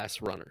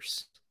world-class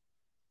runners.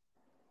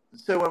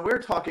 So when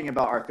we're talking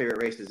about our favorite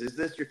races, is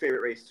this your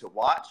favorite race to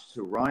watch,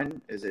 to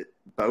run? Is it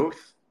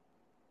both?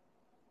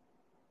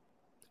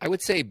 I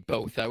would say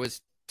both. I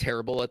was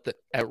terrible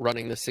at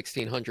running the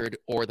 1600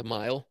 or the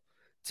mile.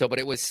 So, but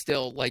it was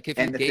still like if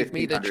you gave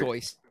me the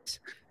choice,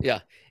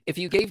 if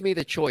you gave me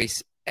the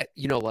choice,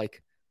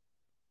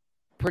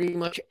 pretty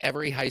much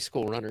every high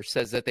school runner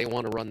says that they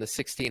want to run the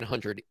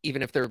 1600,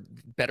 even if they're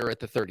better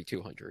at the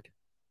 3200.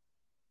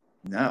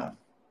 No.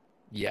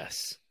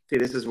 Yes. See,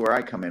 this is where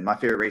I come in. My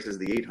favorite race is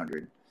the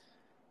 800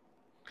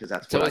 because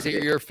that's what. So, is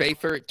it your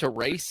favorite to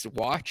race,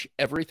 watch,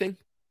 everything?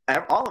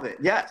 All of it,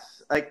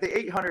 yes. Like the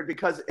 800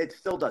 because it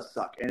still does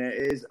suck, and it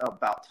is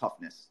about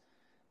toughness.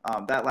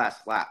 That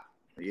last lap,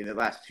 the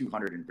last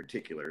 200 in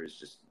particular, is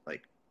just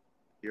like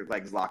your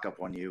legs lock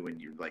up on you, and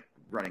you're like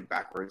running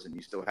backwards, and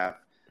you still have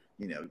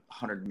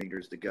 100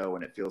 meters to go,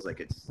 and it feels like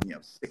it's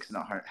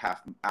 6.5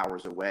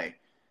 hours away.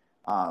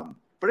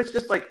 But it's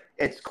just like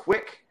it's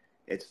quick.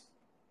 It's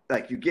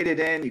like you get it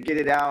in, you get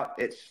it out.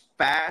 It's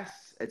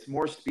fast. It's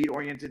more speed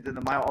oriented than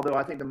the mile. Although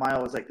I think the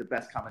mile is like the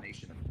best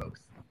combination of both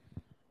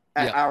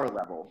at our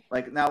level.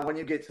 Like now, when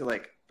you get to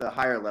like the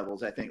higher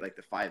levels, I think like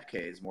the 5K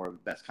is more of the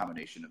best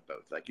combination of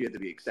both. Like you have to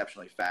be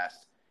exceptionally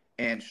fast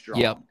and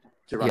strong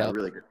to run a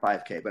really good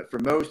 5K. But for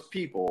most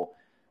people,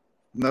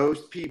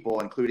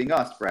 including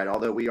us, Brad,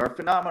 although we are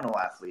phenomenal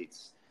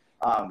athletes,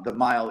 the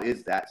mile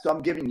is that. So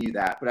I'm giving you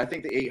that. But I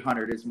think the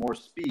 800 is more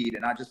speed,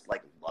 and I just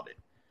love it.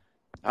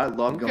 I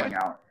love going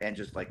out and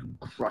just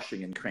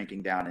crushing and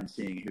cranking down and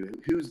seeing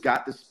who's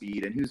got the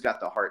speed and who's got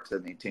the heart to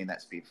maintain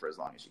that speed for as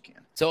long as you can.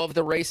 So of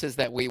the races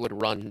that we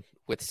would run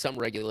with some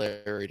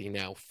regularity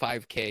now,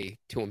 5K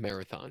to a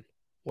marathon,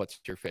 what's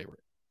your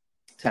favorite?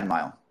 10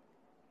 mile.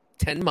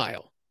 10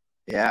 mile.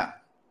 Yeah.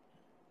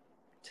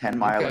 10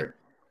 miler.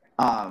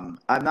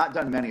 I've not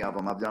done many of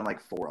them. I've done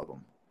 4 of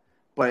them.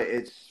 But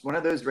it's one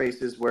of those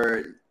races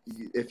where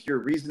if you're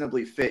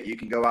reasonably fit, you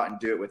can go out and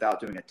do it without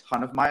doing a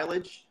ton of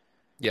mileage.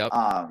 Yep.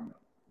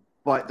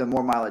 But the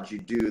more mileage you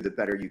do, the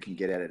better you can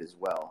get at it as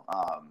well.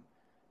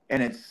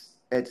 And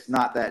it's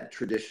not that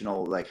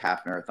traditional like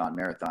half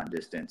marathon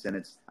distance. And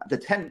it's the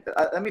 10.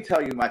 Let me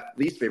tell you my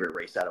least favorite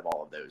race out of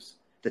all of those,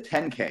 the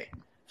 10K.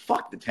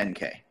 Fuck the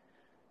 10K.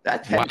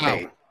 That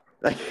 10K. Wow.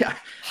 Like,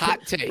 Hot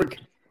take.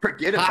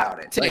 Forget Hot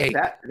about it. take.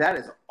 Like, that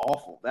is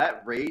awful.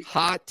 That race.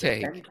 Hot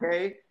take.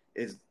 10K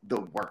is the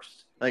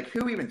worst. Like,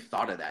 who even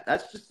thought of that?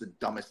 That's just the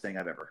dumbest thing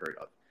I've ever heard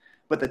of.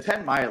 But the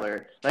 10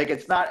 miler, like,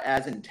 it's not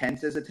as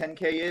intense as a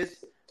 10K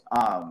is.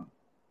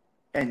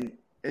 And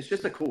it's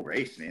just a cool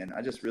race, man.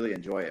 I just really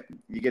enjoy it.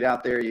 You get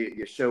out there,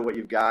 you show what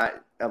you've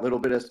got. A little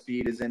bit of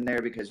speed is in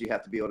there because you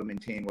have to be able to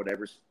maintain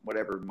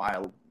whatever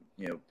mile,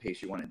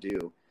 pace you want to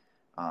do.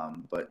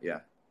 But yeah,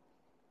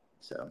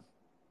 so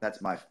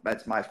that's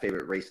my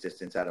favorite race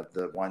distance out of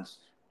the ones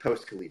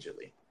post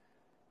collegiately.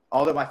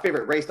 Although my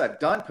favorite race I've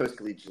done post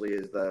collegiately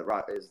is the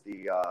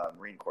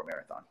Marine Corps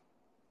Marathon.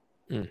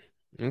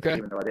 Okay.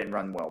 Even though I didn't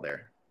run well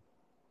there.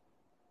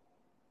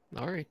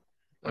 All right.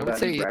 What I would about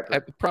say you,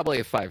 Bradford? probably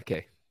a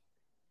 5K.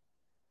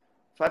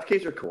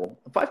 5Ks are cool.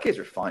 5Ks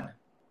are fun.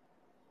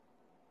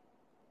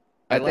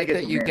 I like think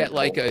it's that you get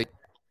like manageable.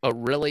 a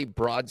really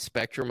broad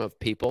spectrum of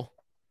people.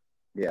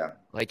 Yeah.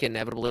 Like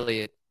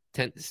inevitably it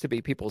tends to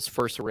be people's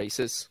first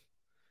races.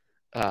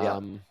 Yeah.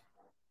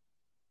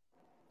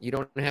 You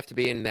don't have to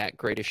be in that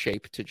great a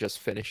shape to just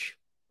finish.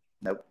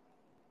 Nope.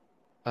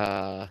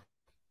 To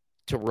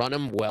run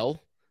them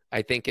well,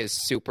 I think is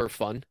super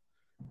fun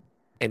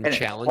and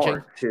challenging.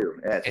 It's hard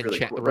too. Yeah, it's really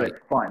cool. Right. But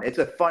it's fun. It's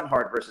a fun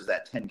hard versus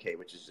that 10K,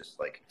 which is just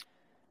like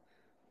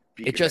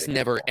It just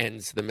never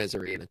ends the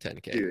misery in a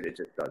 10K. Dude, it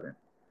just doesn't.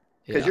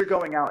 Because you're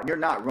going out and you're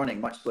not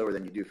running much slower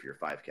than you do for your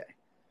 5K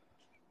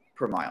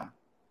per mile.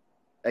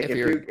 Like if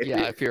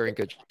you're in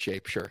good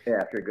shape, sure.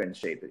 Yeah, if you're good in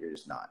shape, but you're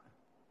just not.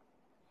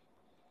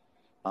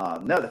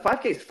 No, the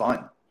 5K is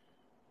fun.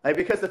 Like,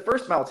 because the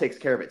first mile takes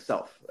care of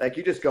itself. Like,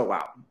 you just go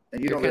out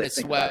and You're don't really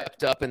think about it.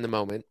 swept up in the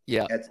moment.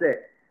 Yeah. That's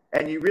it.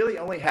 And you really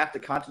only have to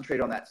concentrate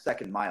on that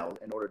second mile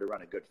in order to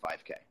run a good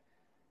 5K.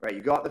 Right?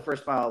 You go out the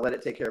first mile, let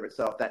it take care of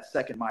itself. That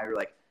second mile, you're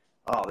like,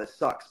 oh, this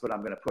sucks, but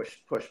I'm going to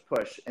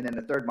push. And then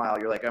the third mile,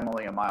 you're like, I'm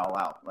only a mile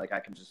out. Like, I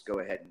can just go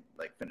ahead and,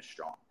 like, finish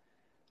strong.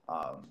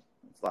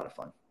 It's a lot of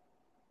fun.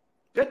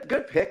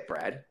 Good pick,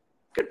 Brad.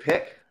 Good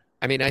pick.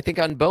 I mean, I think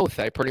on both,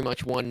 I pretty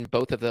much won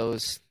both of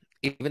those,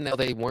 even though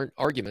they weren't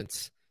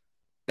arguments.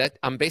 That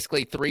I'm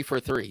basically 3 for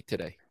 3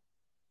 today.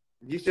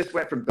 You just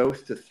went from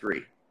both to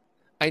 3.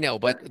 I know,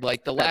 but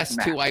like the last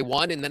math. 2 I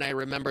won, and then I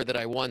remember that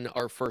I won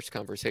our first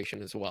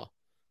conversation as well.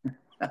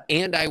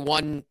 And I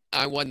won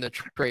the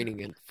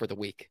training for the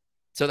week.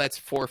 So that's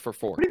 4 for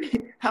 4. What do you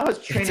mean? How is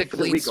training for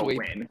the clean week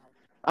sweep. a win?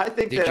 I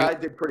think I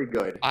did pretty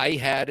good. I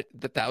had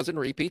the 1,000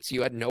 repeats.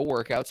 You had no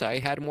workouts. I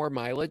had more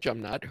mileage.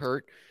 I'm not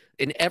hurt.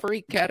 In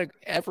every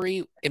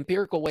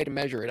empirical way to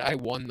measure it, I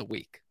won the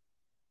week.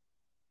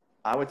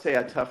 I would say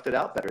I toughed it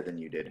out better than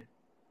you did.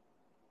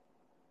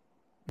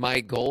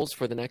 My goals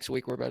for the next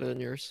week were better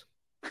than yours.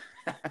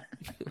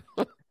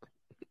 All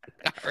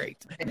right.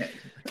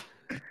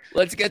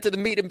 Let's get to the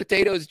meat and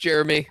potatoes,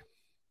 Jeremy.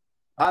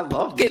 I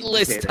love bucket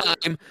list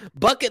time.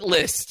 Bucket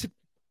list.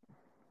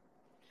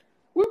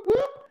 Whoop,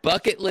 whoop.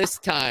 Bucket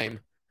list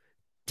time.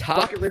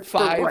 Top Bucket list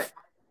 5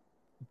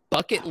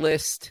 bucket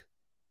list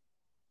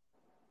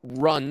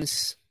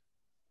runs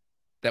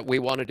that we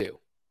want to do.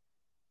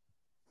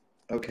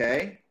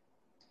 Okay.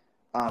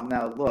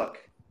 Now look,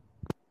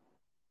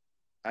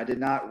 I did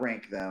not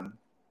rank them,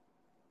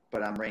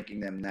 but I'm ranking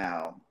them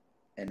now,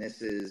 and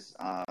this is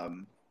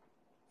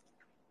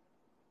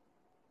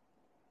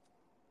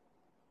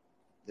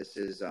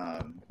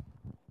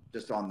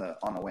just on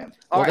a whim.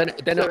 All right.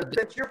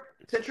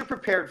 Since you're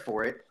prepared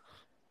for it,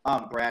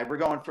 Brad, we're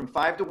going from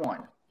 5 to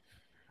 1.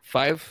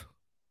 5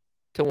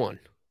 to 1.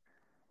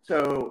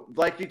 So,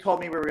 like you told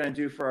me we were going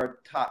to do for our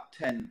top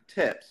 10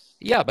 tips.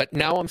 Yeah, but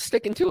now I'm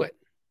sticking to it.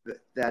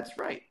 That's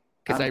right.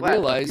 Because I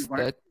realized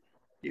that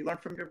you learned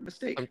from your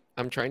mistake.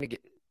 I'm trying to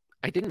get.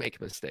 I didn't make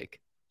a mistake.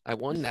 I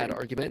won that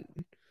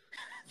argument.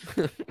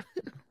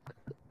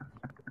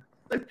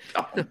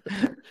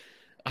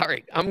 All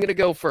right, I'm going to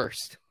go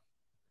first.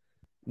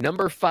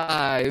 Number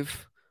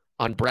 5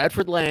 on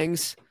Bradford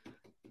Lang's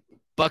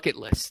bucket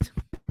list.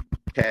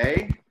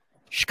 Okay.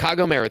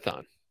 Chicago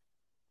Marathon.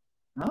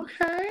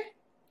 Okay.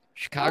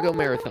 Chicago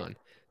Marathon.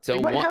 So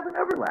we might have an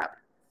overlap.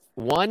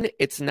 One,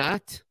 it's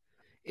not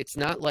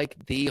like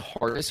the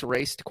hardest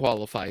race to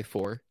qualify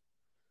for.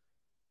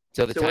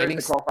 So the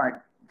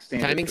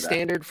timing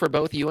standard for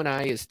both you and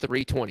I is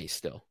 3:20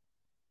 still.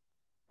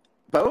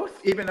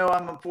 Both, even though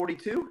I'm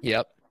 42?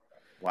 Yep.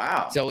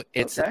 Wow. So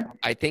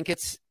I think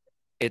it's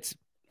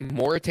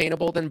more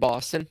attainable than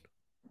Boston.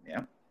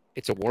 Yeah.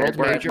 It's a world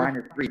major. Mine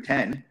is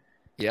 3:10.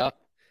 Yep.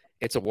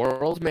 It's a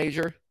world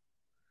major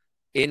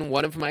in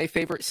one of my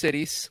favorite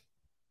cities.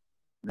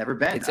 Never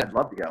been. I'd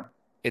love to go.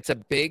 It's a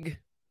big,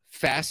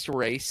 fast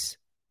race.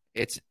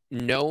 It's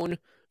known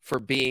for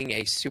being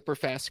a super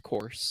fast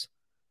course.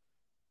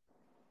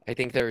 I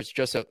think there's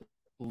just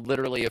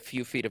literally a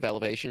few feet of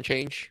elevation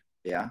change.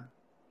 Yeah.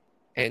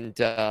 And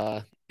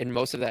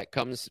most of that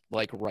comes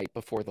like right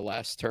before the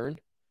last turn.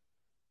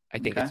 I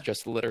think Okay. it's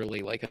just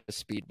literally like a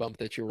speed bump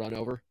that you run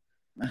over.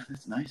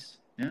 That's nice.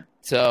 Yeah.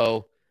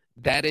 So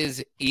that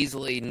is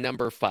easily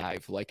number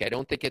 5. Like, I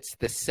don't think it's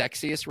the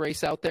sexiest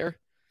race out there.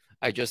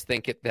 I just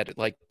think that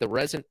like the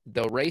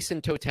race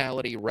in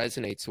totality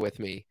resonates with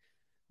me,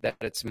 that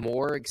it's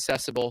more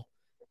accessible.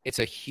 It's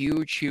a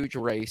huge, huge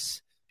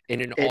race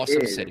in an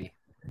awesome city.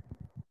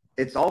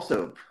 It's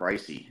also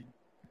pricey.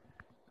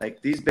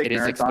 Like these big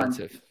marathons,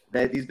 expensive.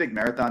 These big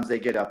marathons, they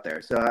get up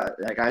there. So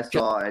like I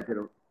saw, I did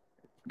a.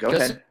 Go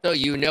ahead. So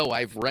you know,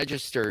 I've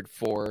registered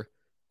for,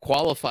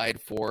 qualified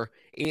for,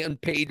 and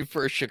paid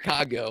for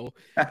Chicago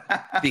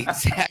the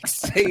exact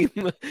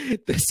same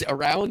this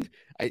around.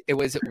 It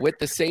was with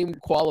the same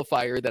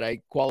qualifier that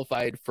I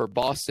qualified for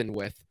Boston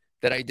with,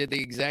 that I did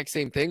the exact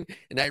same thing,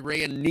 and I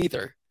ran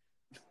neither.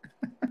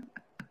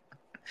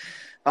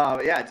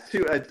 Yeah,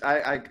 it's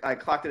I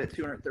clocked it at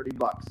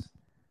 $230.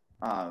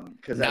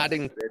 Because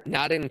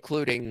not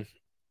including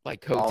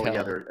like hotel, all the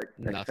other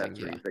nothing,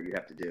 accessories that you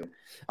have to do.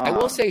 I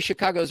will say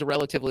Chicago's a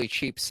relatively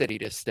cheap city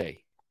to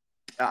stay.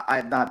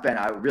 I've not been.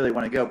 I really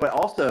want to go, but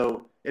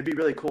also it'd be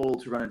really cool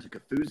to run into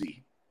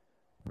Kafuzi,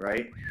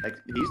 right? Like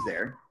he's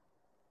there.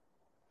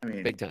 I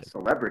mean, big time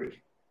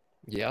celebrity.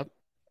 Yep.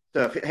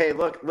 So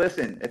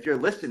listen, if you're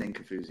listening,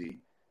 Kafuzi,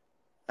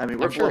 I mean,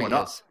 we're blowing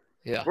up.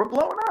 Yeah, we're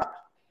blowing up.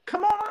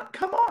 Come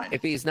on.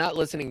 If he's not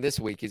listening this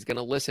week, he's going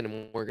to listen,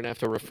 and we're going to have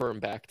to refer him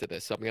back to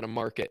this. So I'm going to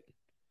mark it.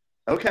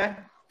 Okay.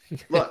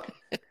 Look,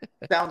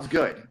 sounds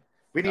good.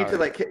 We need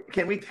to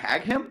can we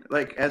tag him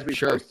as we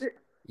post it?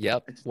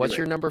 Yep. What's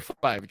your number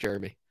 5,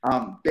 Jeremy?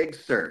 Big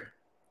Sur.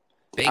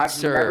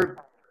 Sur.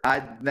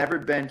 I've never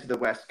been to the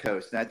West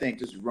Coast, and I think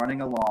just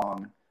running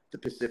along the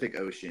Pacific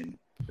Ocean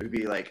would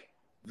be like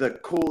the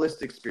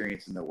coolest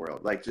experience in the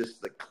world. Like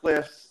just the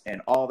cliffs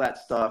and all that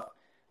stuff.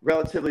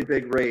 Relatively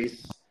big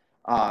race.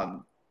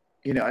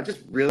 I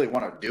just really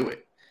want to do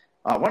it.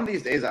 One of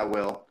these days I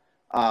will.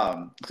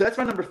 So that's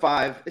my number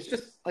 5. It's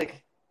just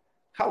like,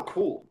 how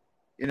cool.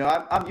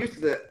 I'm used to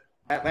the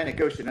Atlantic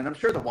Ocean, and I'm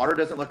sure the water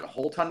doesn't look a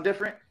whole ton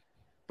different,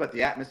 but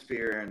the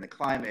atmosphere and the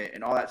climate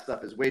and all that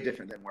stuff is way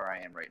different than where I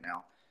am right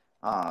now.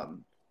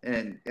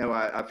 And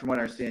from what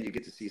I understand, you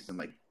get to see some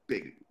like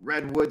big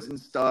redwoods and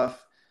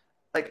stuff.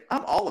 Like,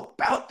 I'm all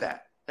about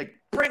that. Like,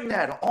 bring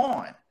that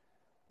on.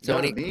 So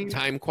any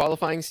time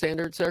qualifying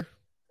standards, sir?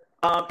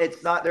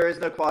 It's not. There is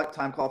no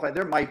time qualified.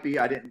 There might be.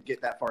 I didn't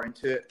get that far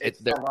into it.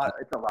 It's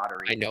a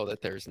lottery. I know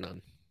that there's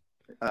none.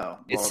 Oh, well,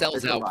 it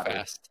sells out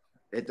fast.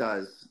 It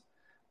does.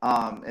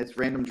 It's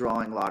random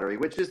drawing lottery,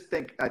 which is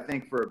I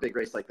think for a big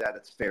race like that,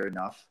 it's fair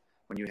enough.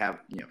 When you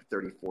have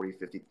 30, 40,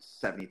 50,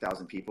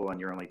 70,000 people, and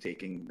you're only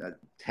taking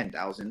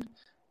 10,000,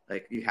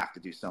 like you have to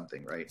do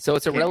something, right? So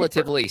it's a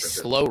relatively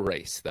slow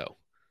race, though.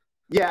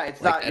 Yeah,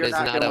 it's not. That is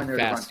not a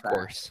fast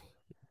course.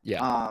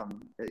 Yeah.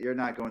 You're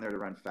not going there to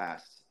run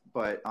fast.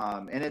 But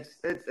and it's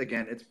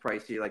again, it's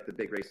pricey like the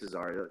big races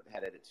are,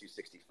 headed at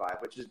 $265,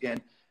 which is,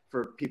 again,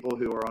 for people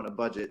who are on a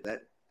budget,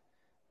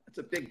 that's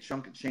a big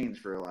chunk of change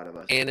for a lot of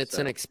us. And it's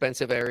an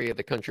expensive area of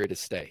the country to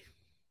stay.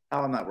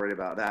 Oh, I'm not worried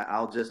about that.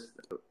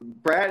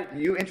 Brad,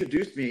 you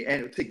introduced me,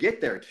 and to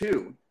get there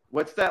too.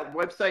 What's that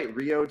website?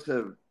 Rio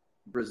to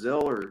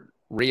Brazil or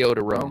Rio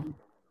to Rome?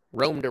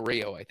 Rome to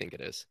Rio, I think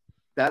it is.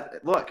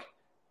 Look,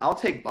 I'll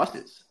take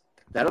buses.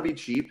 That'll be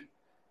cheap.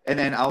 And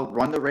then I'll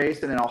run the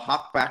race, and then I'll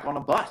hop back on a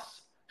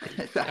bus.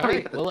 All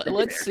right. Well,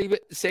 let's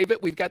save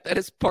it. We've got that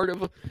as part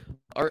of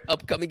our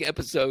upcoming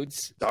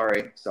episodes.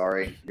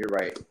 Sorry. You're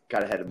right.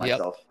 Got ahead of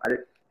myself. Yep.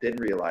 I didn't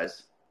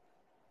realize.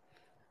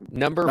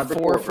 Number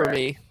 4 for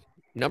me.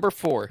 Number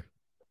 4.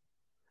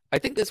 I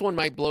think this one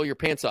might blow your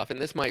pants off,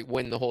 and this might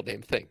win the whole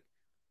damn thing.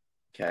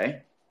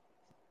 Okay.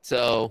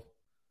 So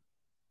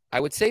I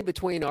would say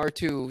between our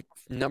two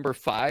number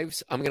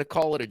 5s, I'm going to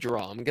call it a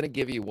draw. I'm going to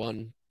give you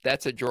one.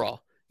 That's a draw.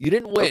 You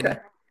didn't win,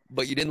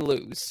 but you didn't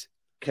lose.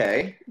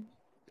 Okay.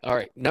 All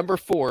right. Number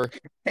 4.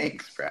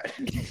 Thanks, Brad.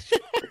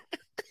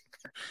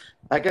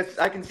 I guess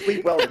I can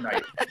sleep well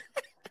tonight.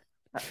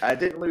 I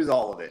didn't lose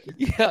all of it.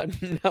 Yeah.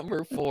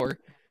 Number 4,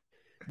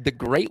 the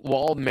Great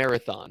Wall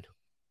Marathon.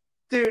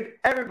 Dude,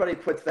 everybody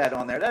puts that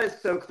on there. That is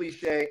so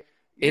cliche.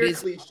 You're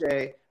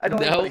cliche. I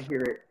don't want to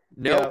hear it.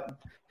 No. Yep.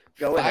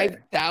 Go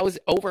ahead.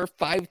 Over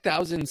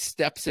 5,000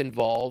 steps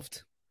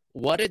involved.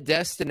 What a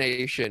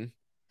destination.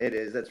 It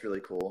is. That's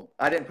really cool.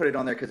 I didn't put it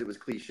on there because it was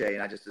cliche,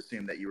 and I just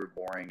assumed that you were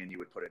boring and you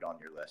would put it on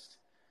your list.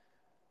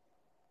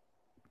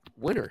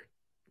 Winner.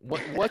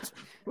 What?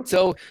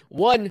 So,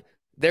 one,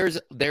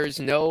 there's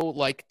no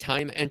like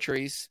time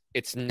entries.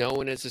 It's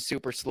known as a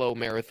super slow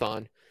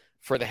marathon.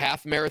 For the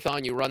half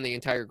marathon, you run the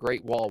entire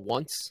Great Wall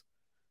once.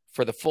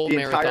 For the full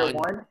marathon, entire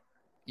one?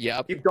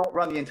 Yep. You don't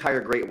run the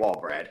entire Great Wall,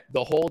 Brad.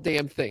 The whole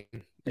damn thing.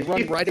 You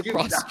run right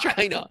across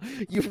China.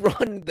 You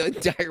run the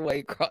entire way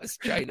across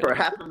China. For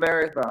half a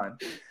marathon.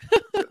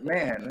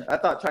 Man, I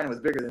thought China was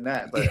bigger than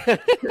that. But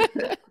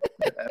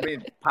I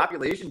mean,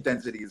 population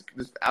density is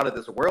just out of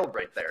this world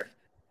right there.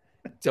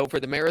 So for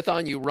the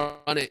marathon, you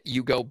run it,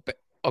 you go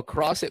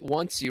across it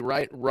once, you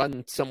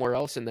run somewhere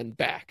else, and then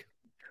back.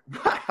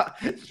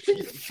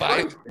 Jesus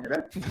Five-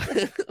 Christ,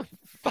 man.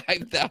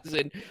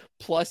 5,000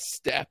 plus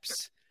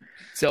steps.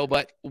 So,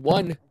 but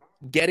one,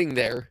 getting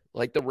there,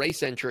 like the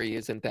race entry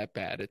isn't that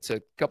bad. It's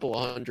a couple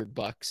of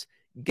 $100.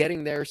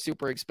 Getting there,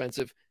 super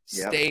expensive.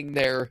 Yep. Staying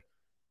there,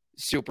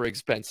 super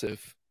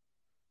expensive.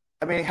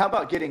 I mean, how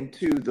about getting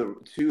to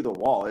the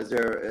wall? Is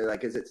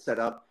it set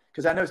up?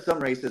 Because I know some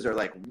races are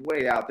like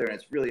way out there, and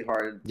it's really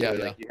hard. Yeah.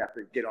 You have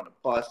to get on a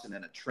bus and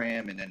then a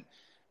tram and then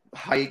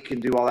hike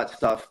and do all that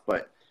stuff.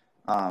 But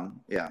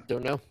yeah,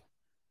 Don't know.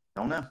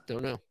 Don't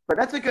know. But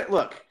that's a good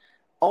look.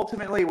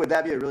 Ultimately, would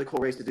that be a really cool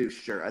race to do?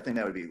 Sure, I think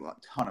that would be a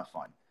ton of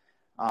fun.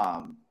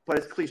 But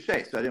it's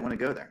cliche, so I didn't want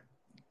to go there.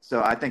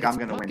 So I think I'm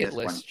going to win this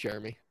one.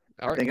 Jeremy.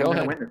 All right, I think go I'm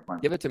ahead. going to win this one.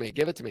 Give it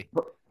to me.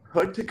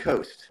 Hood to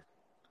Coast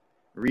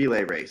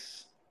relay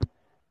race.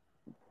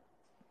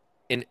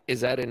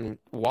 Is that in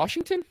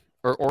Washington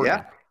or Oregon?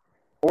 Yeah,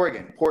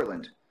 Oregon,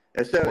 Portland.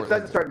 And so it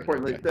doesn't start in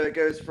Portland. Okay. So it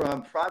goes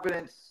from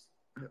Providence,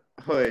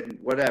 Hood,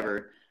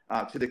 whatever,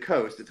 to the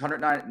coast. It's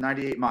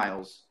 198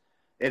 miles.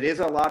 It is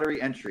a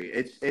lottery entry.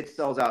 It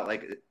sells out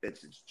like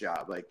it's its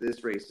job. Like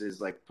this race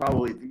is like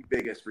probably the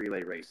biggest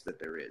relay race that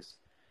there is.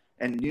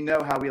 And you know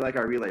how we like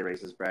our relay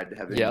races, Brad,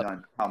 having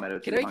done Palmetto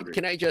 200.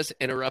 Can I just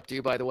interrupt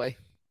you, by the way?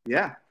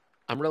 Yeah.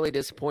 I'm really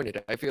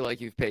disappointed. I feel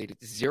like you've paid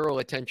zero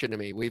attention to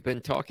me. We've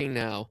been talking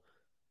now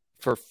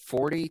for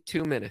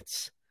 42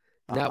 minutes.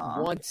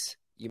 Not once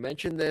you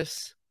mentioned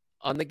this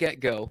on the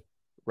get-go,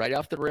 right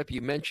off the rip,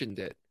 you mentioned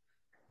it.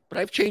 But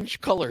I've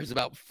changed colors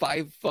about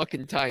 5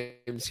 fucking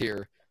times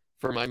here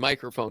for my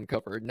microphone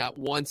cover. Not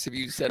once have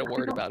you said a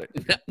word about it.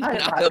 I'm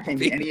not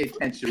paying any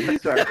attention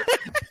whatsoever.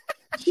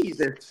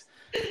 Jesus.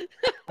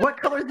 What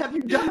colors have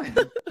you done?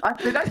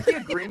 Did I see a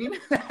green?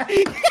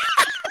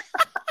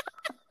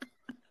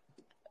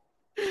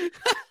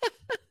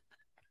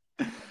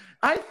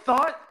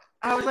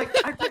 I was like,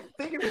 I didn't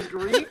think it was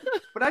green,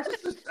 but I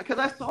just because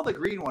I saw the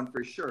green one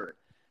for sure.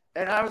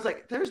 And I was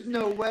like, there's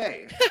no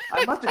way.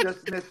 I must have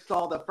just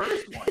missaw the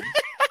first one.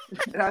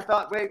 And I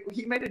thought, wait,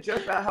 he made a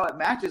joke about how it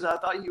matches. I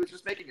thought he was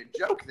just making a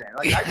joke then.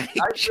 Like I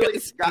really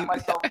got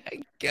myself to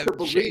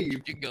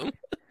believe.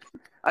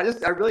 I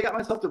really got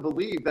myself to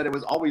believe that it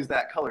was always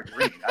that color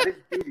green. I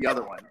didn't see the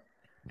other one.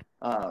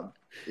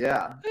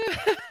 Yeah.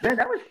 Man,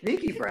 that was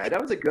sneaky, Brad.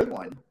 That was a good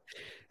one.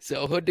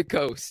 So Hood to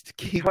Coast.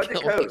 Keep Hood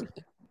going. to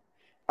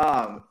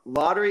Coast.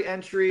 Lottery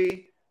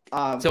entry.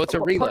 So it's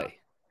a relay.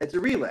 It's a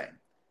relay.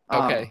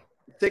 Okay.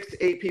 6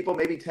 to 8 people,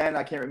 maybe 10.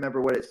 I can't remember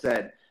what it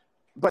said.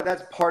 But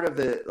that's part of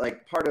I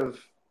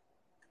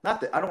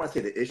don't want to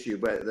say the issue,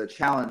 but the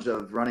challenge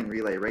of running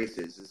relay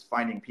races is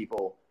finding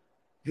people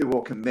who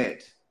will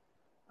commit,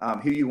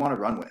 who you want to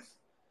run with.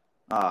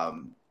 I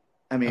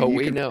mean,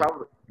 we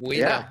know.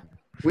 We know.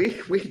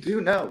 We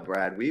do know,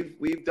 Brad.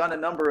 We've done a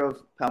number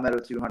of Palmetto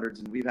 200s,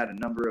 and we've had a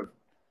number of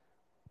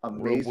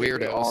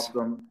amazing,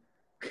 awesome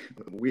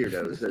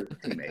weirdos,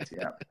 teammates.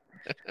 Yeah.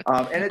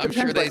 And it I'm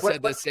sure they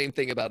said the same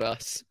thing about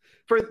us.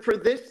 For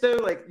this though,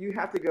 like you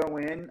have to go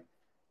in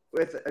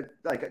with a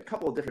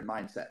couple of different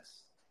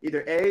mindsets.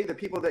 Either A, the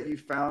people that you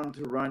found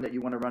to run that you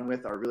want to run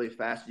with are really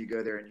fast. You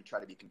go there and you try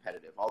to be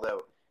competitive.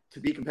 Although to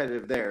be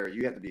competitive there,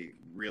 you have to be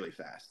really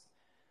fast.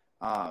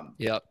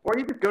 Yep. Or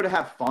you just go to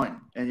have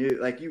fun and you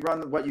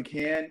run what you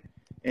can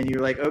and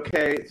you're like,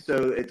 okay,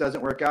 so it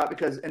doesn't work out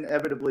because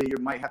inevitably you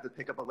might have to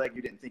pick up a leg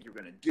you didn't think you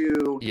were going to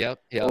do.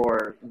 Yep.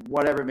 Or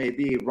whatever it may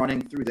be,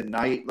 running through the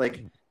night.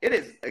 Like it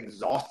is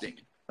exhausting,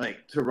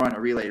 like to run a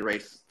relay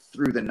race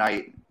through the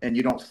night and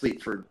you don't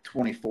sleep for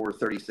 24,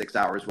 36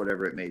 hours,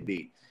 whatever it may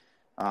be.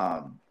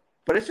 But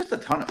it's just a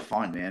ton of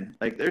fun, man.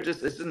 Like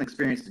it's an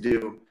experience to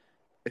do.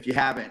 If you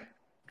haven't,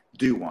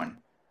 do one.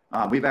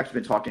 We've actually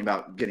been talking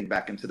about getting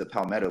back into the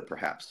Palmetto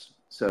perhaps.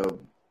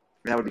 So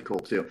that would be cool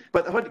too.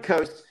 But the Hood to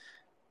Coast,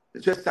 it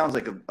just sounds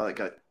like a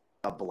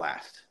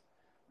blast.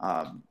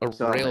 A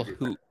real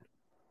hoot.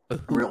 A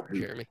real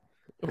hoot. Jeremy.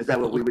 Is that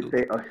what we would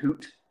say? A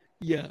hoot?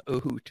 Yeah, a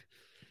hoot.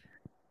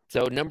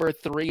 So number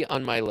 3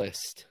 on my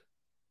list,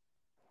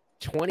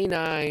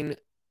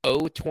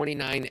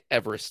 29029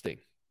 Everesting.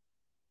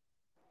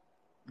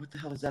 What the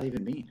hell does that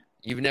even mean?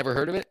 You've never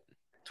heard of it?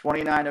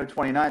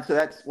 29029. So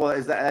that's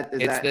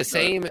it's the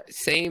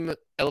same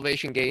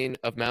elevation gain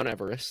of Mount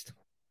Everest.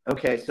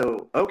 Okay.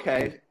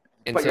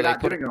 And but so you're not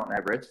doing it on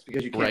Everest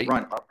because you can't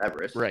run up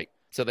Everest. Right.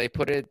 So they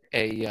put it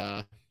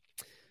I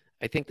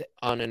think that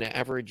on an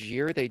average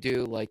year they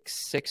do like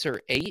 6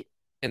 or 8,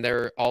 and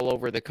they're all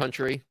over the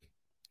country,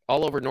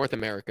 all over North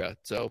America.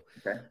 So,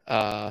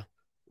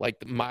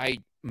 like my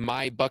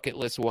bucket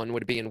list one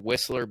would be in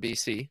Whistler,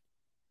 BC.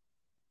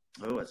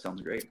 Oh, that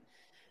sounds great.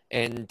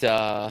 And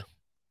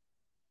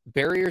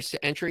barriers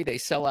to entry, they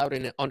sell out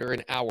in under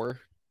an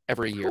hour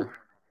every year. Ooh.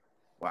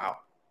 Wow.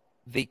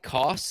 The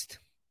cost,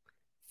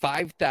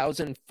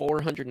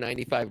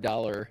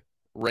 $5,495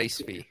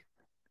 race fee.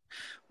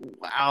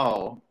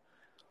 Wow.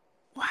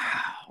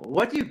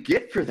 What do you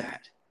get for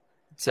that?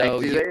 So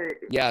you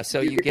get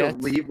to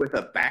leave with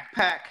a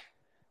backpack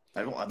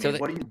I mean, So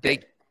what do you they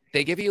get?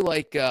 they give you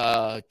like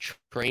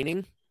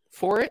training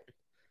for it.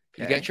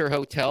 You Okay. get your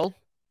hotel,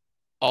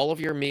 all of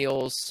your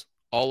meals,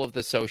 all of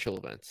the social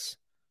events.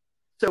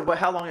 So, but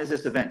how long does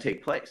this event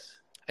take place?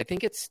 I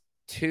think it's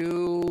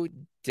 2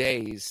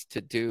 days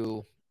to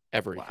do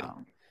everything.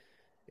 Wow.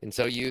 And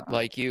so you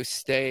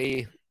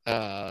stay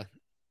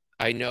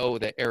I know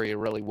the area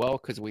really well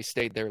because we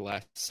stayed there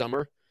last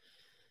summer.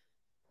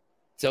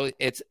 So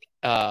it's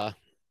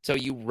so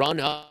you run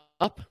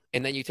up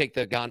and then you take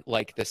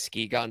the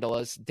ski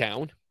gondolas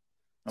down.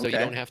 So you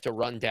Okay. don't have to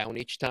run down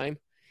each time.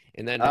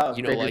 And then Oh,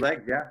 save your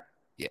legs, yeah.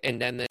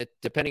 and then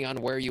depending on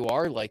where you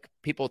are, like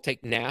people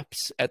take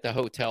naps at the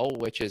hotel,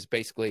 which is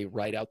basically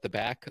right out the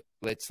back.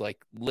 It's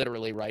like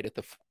literally right at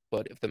the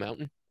foot of the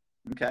mountain.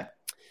 Okay.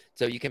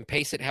 So you can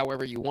pace it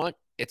however you want.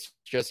 It's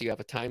just you have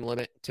a time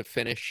limit to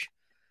finish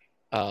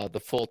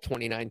the full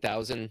 29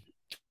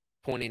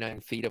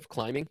 feet of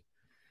climbing.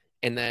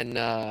 And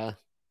then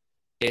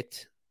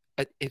it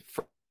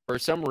for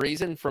some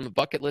reason, from a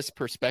bucket list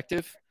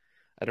perspective,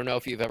 I don't know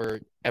if you've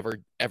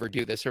ever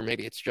do this, or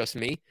maybe it's just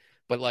me,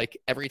 but like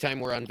every time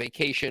we're on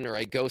vacation or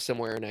I go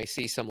somewhere and I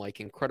see some like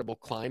incredible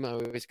climb, I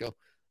always go,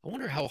 I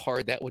wonder how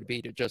hard that would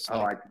be to just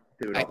I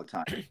do it all the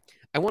time.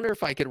 I wonder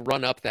if I could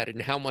run up that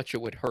and how much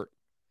it would hurt.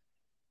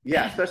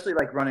 Yeah, especially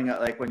like running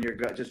like when you're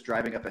just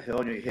driving up a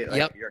hill and you hit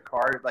like your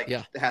car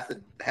has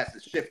to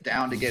shift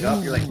down to get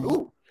up. You're like,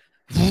 ooh,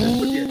 this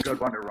would be a good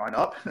one to run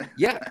up.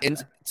 Yeah,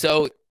 and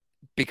so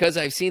because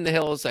I've seen the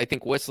hills, I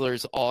think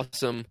Whistler's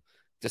awesome,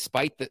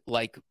 despite the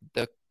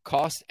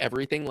cost,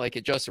 everything. Like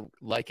it just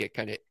like it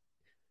kind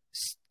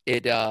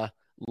of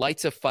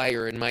lights a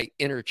fire in my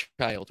inner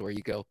child where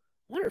you go, I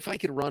wonder if I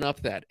could run up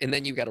that, and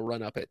then you got to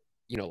run up it,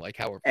 like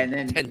however, and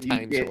then 10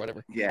 times or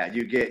whatever. Yeah,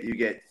 you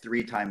get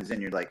 3 times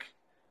in, you're like,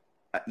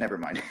 never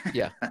mind.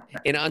 Yeah,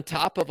 and on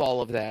top of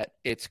all of that,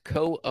 it's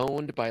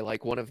co-owned by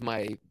like one of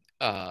my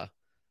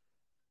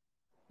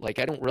like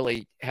I don't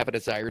really have a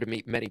desire to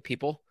meet many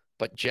people,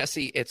 but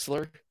Jesse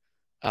Itzler,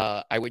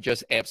 I would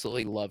just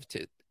absolutely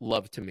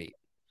love to meet.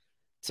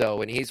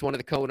 So, and he's one of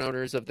the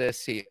co-owners of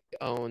this. He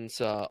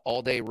owns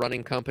All Day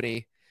Running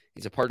Company.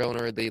 He's a part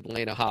owner of the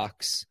Atlanta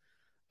Hawks.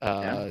 He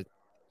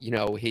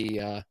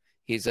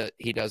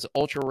does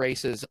ultra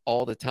races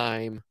all the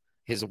time.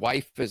 His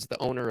wife is the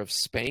owner of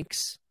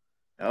Spanx.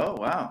 Oh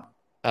wow!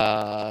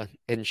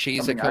 And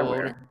she's Something a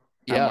co-owner.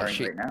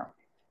 right now.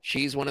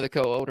 She's one of the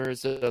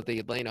co-owners of the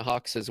Atlanta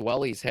Hawks as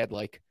well. He's had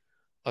like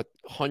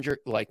 100,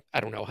 like I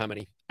don't know how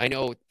many. I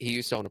know he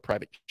used to own a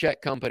private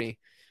jet company.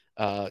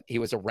 He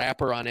was a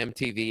rapper on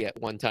MTV at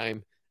one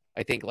time.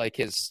 I think like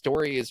his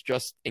story is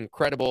just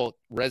incredible.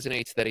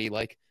 Resonates that he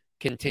like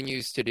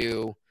continues to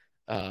do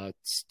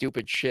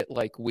stupid shit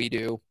like we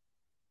do.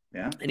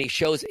 Yeah. And he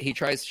tries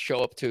to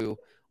show up to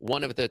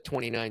one of the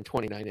 29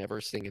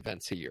 Everesting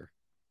events a year.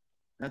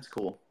 That's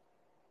cool.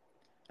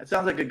 That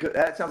sounds like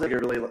a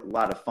really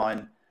lot of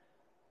fun.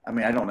 I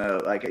mean, I don't know.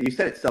 Like you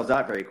said, it sells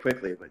out very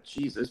quickly, but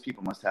geez, those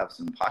people must have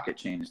some pocket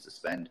change to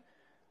spend.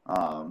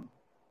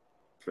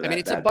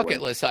 It's a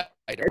bucket list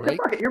item,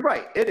 right? You're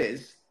right. It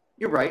is.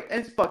 You're right.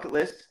 And it's bucket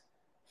list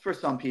for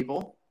some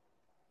people.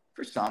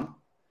 For some.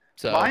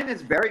 So mine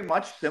is very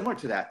much similar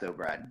to that, though,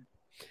 Brad.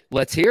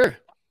 Let's hear.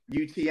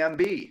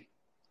 UTMB.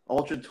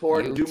 Ultra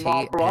Tour du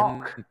Mont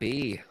Blanc.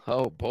 UTMB.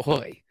 Oh,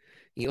 boy.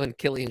 You and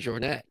Kilian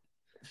Jornet.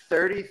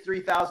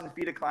 33,000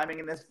 feet of climbing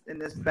in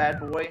this bad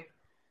boy.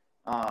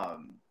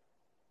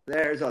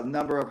 There's a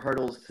number of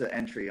hurdles to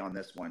entry on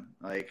this one.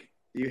 Like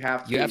you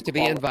have to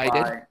be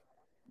invited.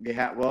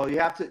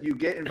 You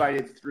get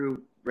invited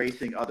through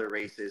racing other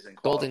races and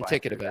golden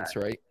ticket events,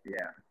 right?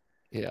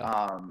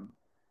 Yeah.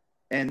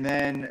 And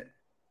then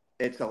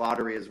it's a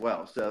lottery as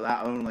well. So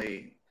not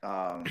only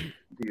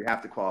do you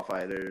have to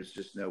qualify, there's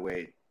just no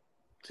way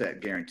to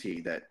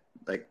guarantee that,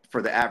 like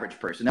for the average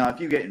person. Now, if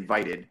you get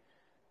invited,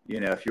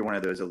 if you're one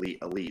of those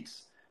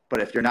elites, but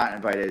if you're not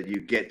invited,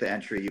 you get the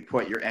entry, you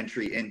put your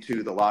entry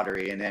into the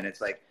lottery, and then it's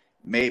like,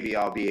 maybe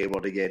I'll be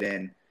able to get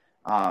in.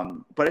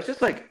 But it's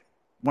just like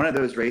one of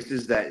those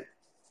races that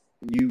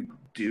you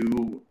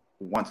do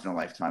once in a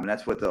lifetime. And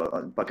that's what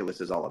the bucket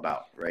list is all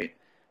about. Right.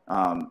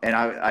 And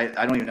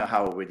I don't even know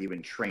how I would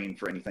even train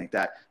for anything like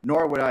that,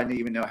 nor would I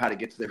even know how to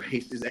get to the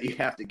races that you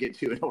have to get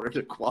to in order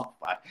to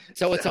qualify.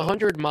 So it's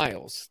 100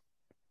 miles.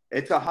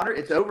 It's 100.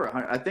 It's over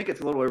 100. I think it's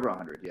a little over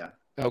 100. Yeah.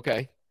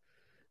 Okay.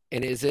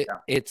 And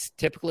it's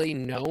typically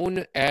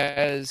known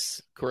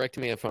as, correct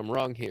me if I'm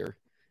wrong here,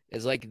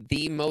 as like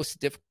the most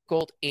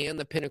difficult and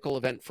the pinnacle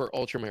event for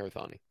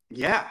ultramarathoning.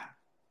 Yeah.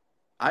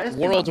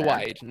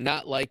 Worldwide,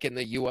 not like in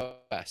the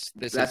U.S.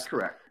 That's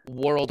correct.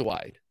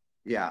 Worldwide.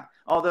 Yeah.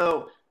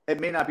 Although it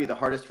may not be the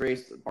hardest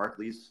race.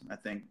 Barclays, I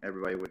think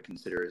everybody would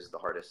consider is the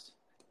hardest.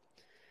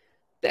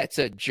 That's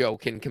a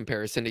joke in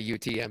comparison to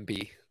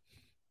UTMB.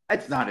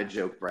 It's not a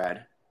joke,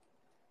 Brad.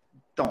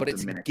 But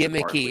it's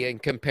gimmicky in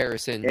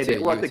comparison to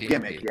UTMB. Well, it's a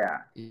gimmick,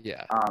 yeah.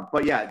 Yeah.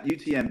 But yeah,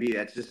 UTMB,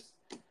 that's just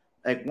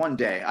like one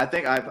day. I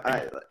think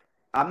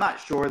I'm not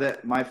sure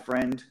that my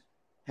friend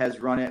has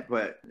run it,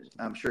 but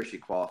I'm sure she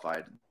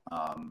qualified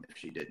if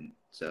she didn't.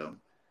 So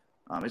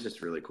It's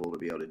just really cool to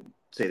be able to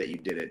say that you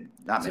did it.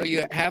 Not So many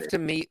you people have did. to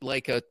meet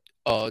like a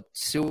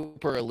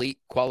super elite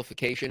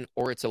qualification,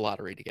 or it's a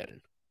lottery to get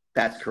in.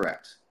 That's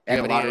correct. Do you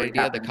And have the any lottery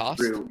idea of the happens cost?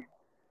 through.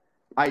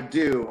 I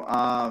do.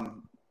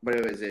 But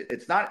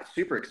it's not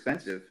super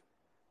expensive.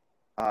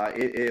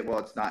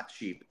 It's not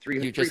cheap.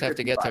 You just have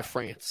to get to 355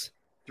 France,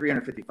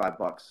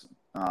 $355,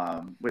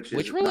 which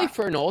is really not,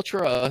 for an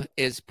ultra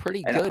is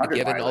pretty and a good 100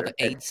 given all miler.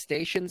 the aid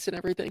stations and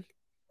everything.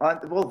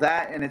 Well,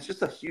 that, and it's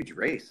just a huge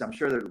race. I'm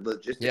sure the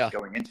logistics Yeah.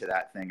 going into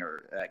that thing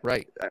are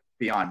Right.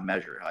 beyond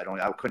measure.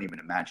 I couldn't even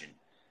imagine.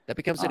 That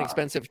becomes an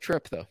expensive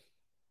trip, though.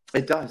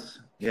 It does.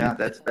 Yeah,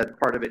 that's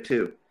part of it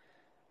too.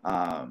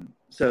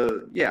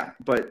 So yeah,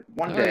 but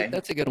one All day, right,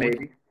 that's a good maybe.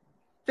 one.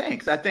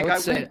 Thanks. I think I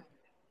win.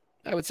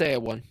 I would say I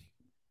won.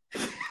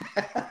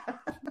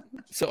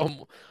 So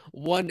I'm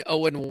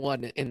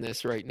 1-0-1 in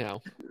this right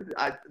now.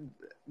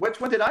 Which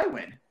one did I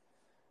win?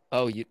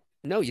 Oh, you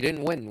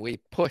didn't win. We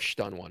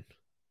pushed on one.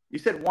 You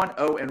said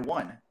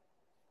 1-0-1.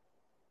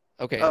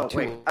 Okay. Oh, I'm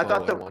wait. I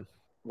thought 2-0-1.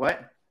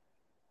 What?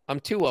 I'm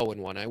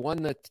 2-0-1. I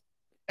won the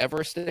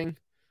Everesting.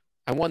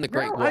 I won the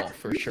Great Wall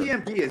for sure.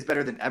 UTMB is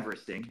better than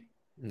Everesting.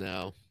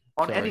 No.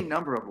 On sorry. any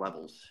number of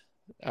levels.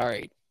 All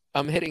right.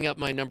 I'm hitting up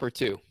my number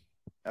 2.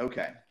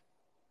 Okay.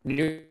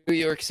 New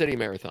York City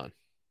Marathon.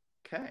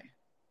 Okay.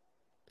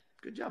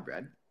 Good job,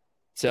 Brad.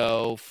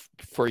 So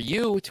for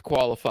you to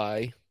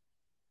qualify,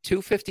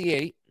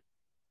 2:58,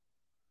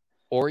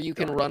 or you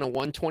can run a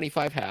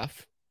 1:25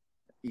 half.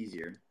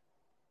 Easier.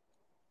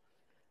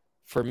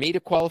 For me to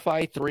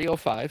qualify,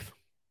 3:05.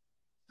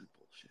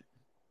 Bullshit.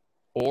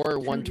 Or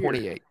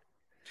 1:28.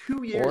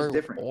 2 years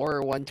difference.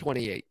 Or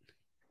 1:28.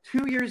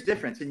 2 years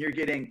difference, and you're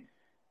getting,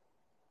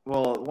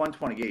 well,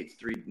 1:28 is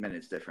 3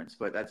 minutes difference,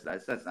 but that's not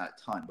a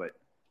ton. But,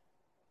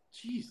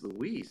 geez,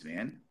 Louise,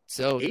 man.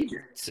 So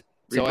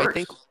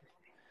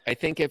I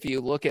think if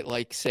you look at,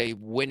 like, say,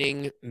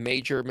 winning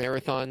major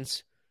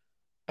marathons,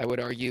 I would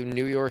argue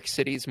New York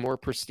City's more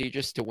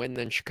prestigious to win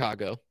than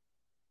Chicago.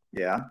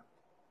 Yeah.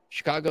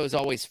 Chicago is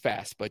always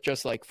fast, but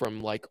just like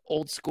from like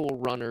old school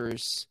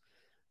runners,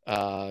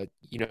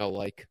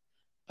 like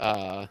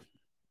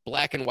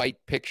black and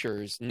white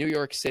pictures, New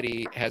York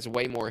City has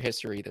way more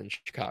history than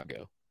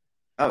Chicago.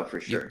 Oh, for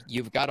sure.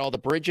 You've got all the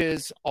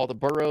bridges, all the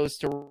boroughs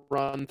to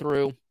run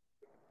through.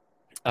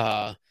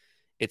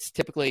 It's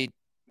typically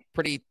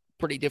pretty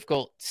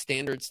difficult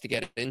standards to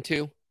get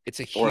into. It's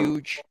a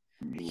huge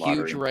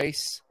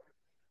race.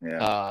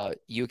 Yeah.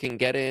 You can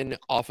get in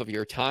off of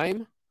your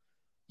time.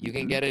 You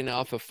can get in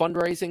off of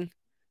fundraising,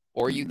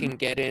 or you can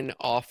get in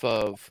off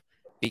of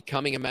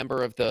becoming a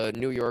member of the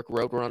New York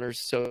Roadrunners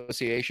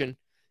Association.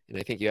 And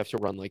I think you have to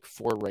run like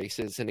 4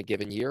 races in a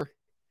given year,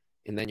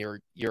 and then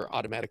you're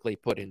automatically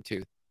put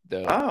into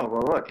the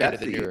that's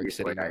the the New York easiest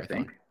City way, I Marathon.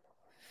 think.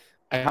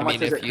 I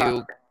mean,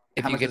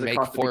 if you can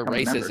make 4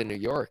 races in New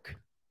York,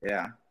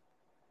 yeah,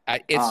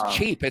 it's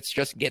cheap. It's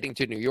just getting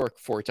to New York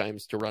 4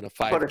 times to run a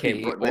 5K but if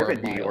you live or a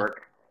in New mile.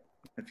 York,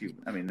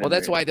 Well,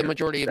 that's why the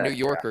majority of New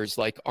Yorkers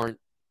like aren't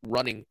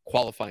running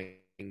qualifying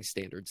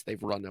standards.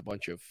 They've run a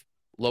bunch of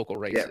local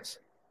races.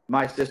 Yeah.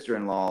 My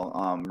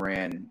sister-in-law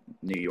ran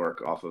New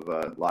York off of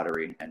a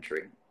lottery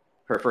entry.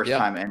 Her first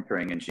time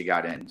entering, and she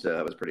got in, so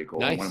that was pretty cool.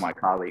 Nice. One of my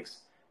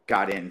colleagues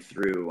got in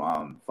through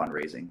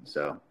fundraising.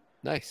 So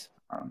nice.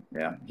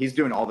 Yeah, he's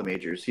doing all the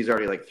majors. He's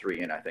already like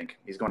 3 in, I think.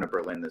 He's going to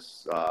Berlin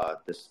this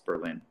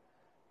Berlin,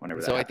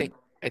 whenever that happens.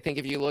 I think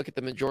if you look at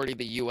the majority of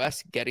the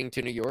U.S., getting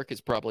to New York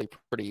is probably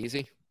pretty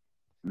easy.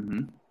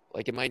 Mm-hmm.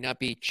 Like, it might not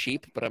be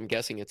cheap, but I'm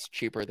guessing it's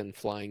cheaper than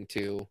flying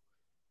to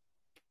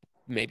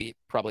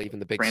probably even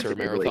the Big Sur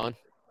Marathon.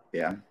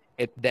 Yeah.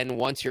 Then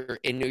once you're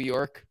in New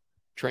York,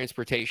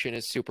 transportation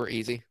is super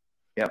easy.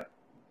 Yep.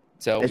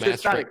 So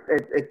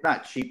it's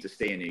not cheap to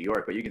stay in New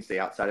York, but you can stay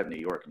outside of New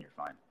York and you're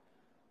fine.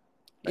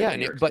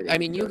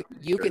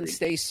 You can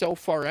stay so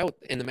far out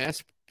in the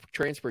mass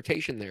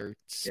transportation there,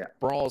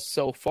 sprawls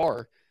so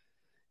far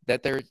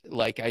that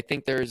I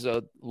think there's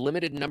a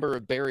limited number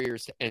of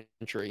barriers to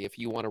entry if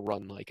you want to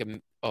run like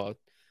a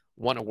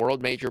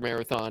world major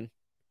marathon,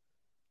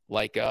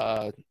 like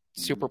a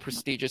super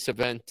prestigious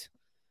event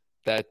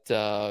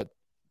that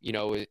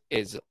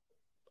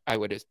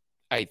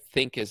I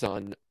think is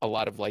on a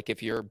lot of, like,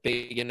 if you're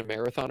big into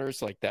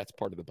marathoners, like that's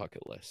part of the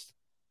bucket list.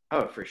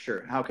 Oh, for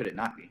sure. How could it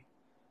not be?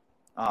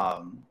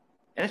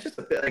 And it's just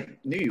a bit like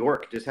New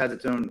York just has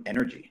its own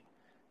energy.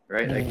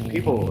 Right, like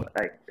people,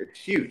 like it's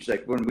huge.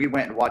 Like when we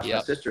went and watched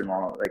my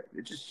sister-in-law, like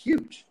it's just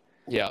huge.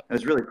 Yeah, it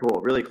was really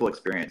cool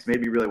experience.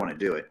 Made me really want to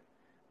do it.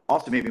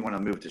 Also made me want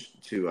to move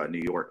to New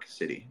York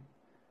City.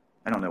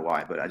 I don't know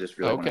why, but I just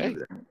really want to move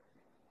there.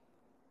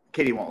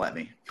 Katie won't let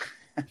me.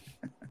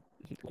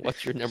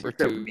 What's your number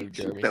 2,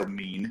 Jeremy? She's so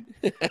mean.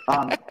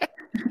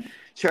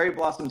 Cherry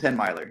Blossom 10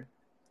 miler.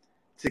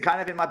 It's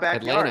kind of in my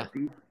backyard.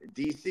 Atlanta.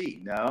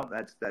 DC. No,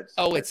 that's.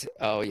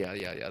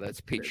 Yeah.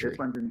 That's Peachtree.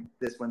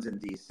 This one's in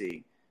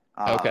DC.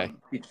 Okay.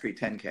 Peachtree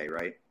 10K,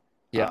 right?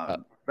 Yeah.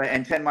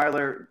 And 10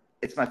 miler,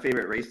 it's my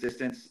favorite race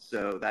distance,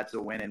 so that's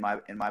a win in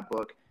my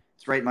book.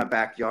 It's right in my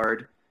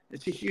backyard.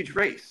 It's a huge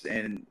race,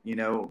 and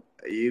you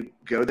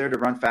go there to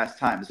run fast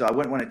times. So I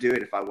wouldn't want to do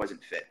it if I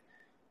wasn't fit.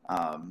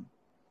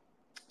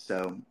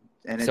 So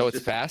it's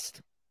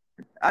fast?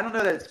 I don't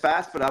know that it's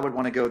fast, but I would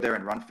want to go there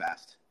and run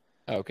fast.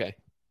 Okay.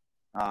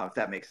 If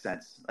that makes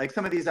sense. Like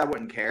some of these, I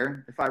wouldn't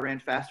care if I ran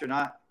fast or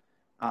not.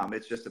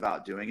 It's just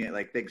about doing it.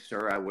 Like Big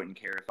Sur, I wouldn't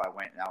care if I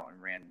went out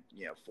and ran,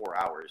 4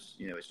 hours.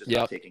 It's just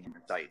about taking in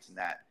the sights and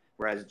that.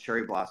 Whereas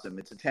Cherry Blossom,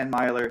 it's a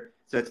 10-miler,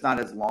 so it's not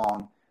as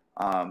long.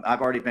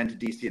 I've already been to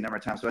DC a number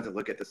of times, so I have to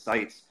look at the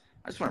sites.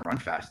 I just want to run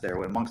fast there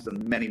amongst the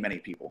many, many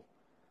people.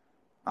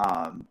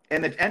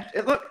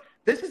 Look,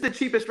 this is the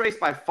cheapest race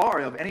by far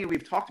of any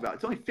we've talked about.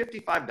 It's only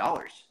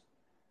 $55.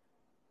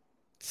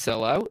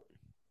 Sell out?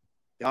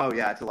 Oh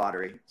yeah, it's a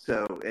lottery,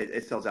 so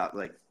it sells out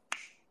like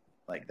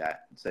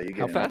that. So you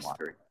get a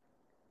lottery.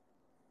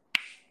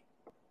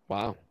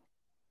 Wow,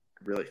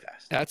 really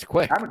fast. That's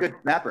quick. I'm a good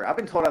snapper. I've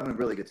been told I'm a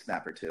really good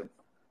snapper too.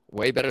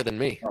 Way better than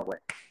me. Oh wait.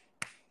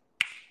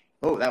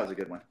 Oh, that was a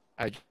good one.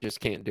 I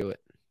just can't do it.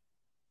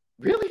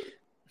 Really?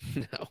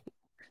 No.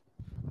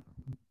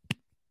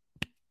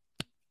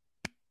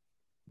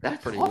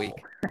 That's pretty awful. weak.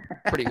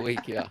 Pretty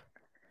weak, yeah.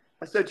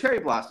 So Cherry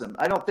Blossom,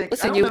 I don't know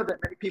that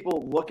many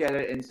people look at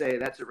it and say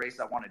that's a race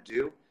I want to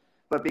do,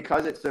 but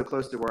because it's so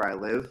close to where I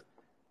live,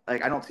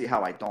 like I don't see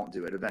how I don't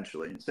do it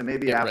eventually. So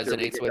maybe after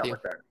we get done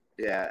with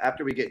that,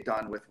 after we get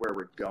done with where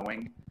we're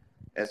going,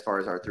 as far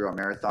as our through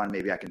marathon,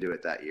 maybe I can do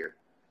it that year.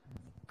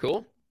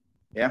 Cool.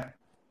 Yeah.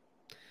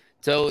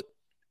 So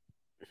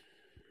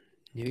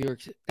New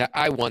York,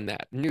 I won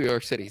that. New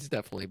York City is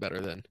definitely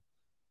better than.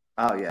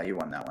 Oh yeah, you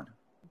won that one.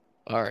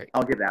 All right,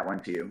 I'll give that one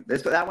to you.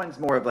 That one's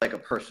more of like a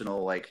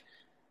personal, like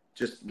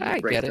just I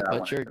get it, but I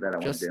want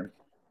to do.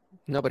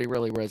 Nobody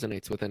really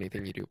resonates with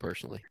anything you do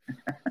personally.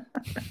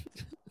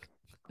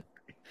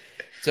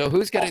 So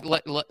who's gonna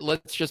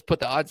let's just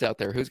put the odds out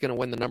there. Who's gonna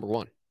win the number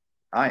one?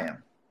 I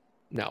am.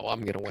 No,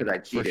 I'm gonna win. Because I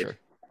cheated. For sure.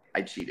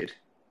 I cheated.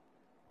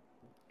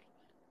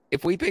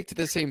 If we picked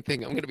the same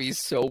thing, I'm gonna be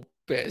so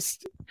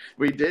pissed.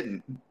 We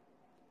didn't.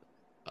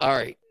 All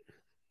right.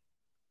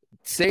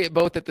 Say it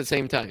both at the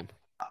same time.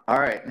 All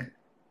right.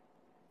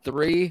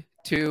 3,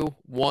 2,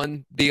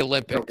 1. The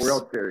Olympics. The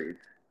World Series.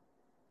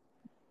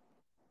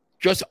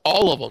 Just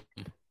all of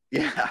them.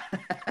 Yeah.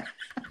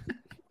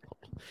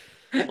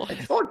 I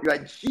told you I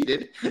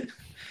cheated.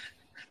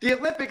 The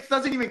Olympics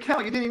doesn't even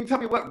count. You didn't even tell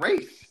me what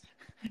race.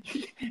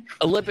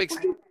 Olympic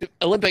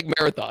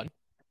marathon.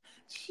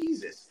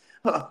 Jesus.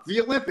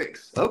 The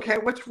Olympics. Okay,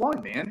 which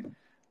one, man?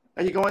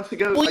 Are you going to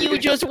go? Well, you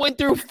just went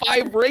through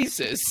 5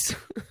 races.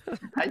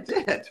 I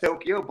did.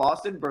 Tokyo,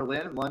 Boston,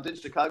 Berlin, London,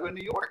 Chicago, and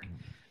New York.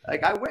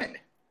 Like, I win.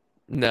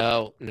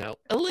 No.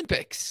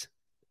 Olympics.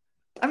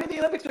 I mean, the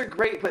Olympics are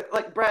great, but,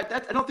 like, Brad, I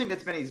truly don't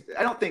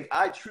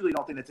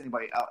think that's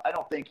anybody out. I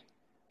don't think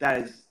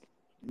that is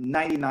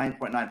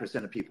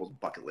 99.9% of people's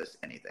bucket list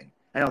anything.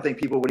 I don't think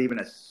people would even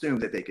assume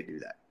that they could do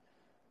that.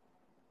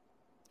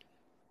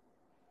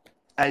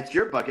 It's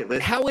your bucket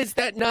list. How is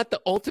that not the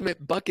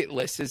ultimate bucket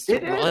list?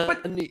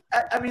 I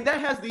mean, that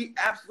has the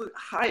absolute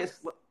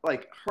highest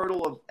like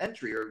hurdle of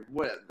entry or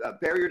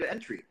barrier to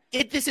entry.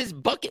 This is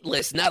bucket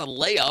list, not a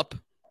layup.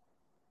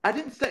 I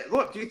didn't say.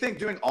 Look, do you think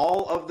doing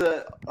all of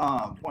the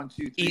 1,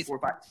 2, 3, 4,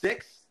 5,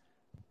 6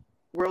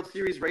 World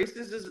Series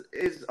races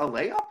is a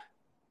layup?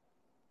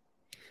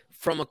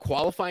 From a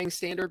qualifying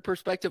standard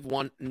perspective,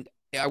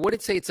 I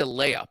wouldn't say it's a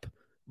layup.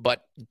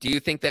 But do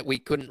you think that we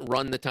couldn't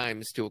run the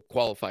times to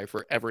qualify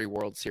for every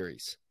World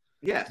Series?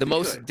 Yes. The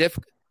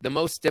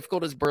most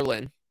difficult is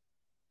Berlin.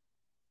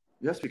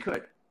 Yes, we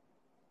could.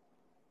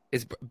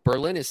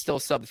 Berlin is still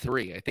sub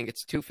 3. I think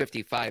it's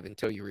 2:55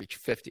 until you reach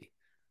 50.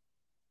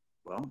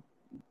 Well,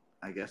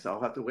 I guess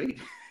I'll have to wait.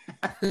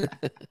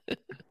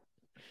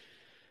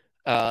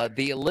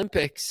 The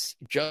Olympics,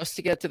 just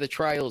to get to the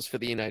trials for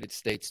the United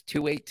States,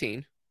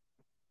 2:18.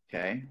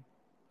 Okay.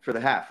 For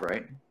the half,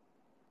 right?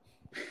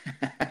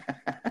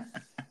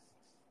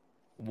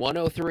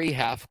 103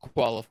 half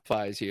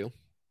qualifies you.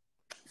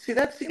 See,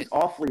 that seems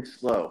awfully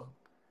slow.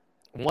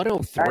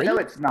 103? I know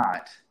it's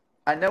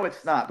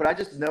not, but I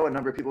just know a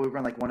number of people who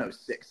run like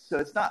 106, so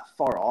it's not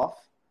far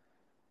off.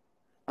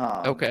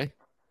 Okay.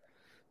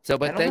 So,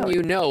 but then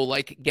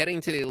like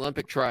getting to the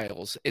Olympic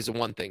trials is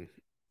one thing.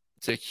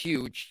 It's a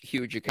huge,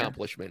 huge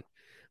accomplishment.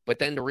 Yeah. But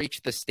then to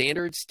reach the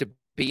standards to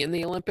be in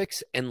the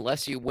Olympics,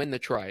 unless you win the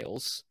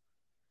trials,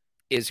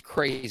 is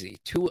crazy.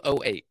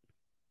 2:08.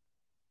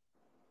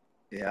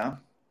 Yeah.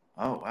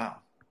 Oh wow.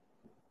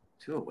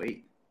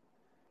 2:08.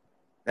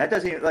 That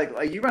doesn't even, like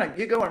you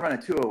go and run a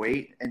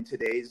 2:08 in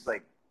today's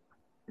like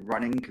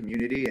running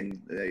community and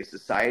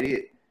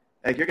society,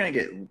 like your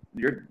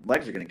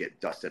legs are gonna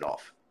get dusted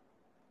off.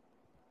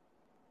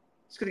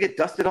 It's gonna get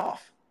dusted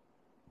off.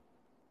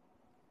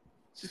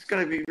 It's just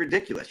gonna be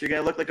ridiculous. You're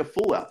gonna look like a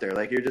fool out there,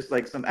 like you're just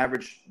like some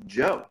average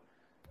Joe.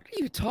 What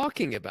are you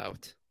talking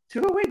about?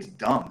 2:08's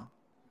dumb.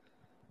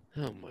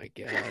 Oh my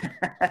God.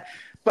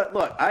 But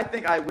look, I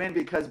think I win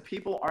because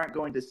people aren't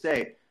going to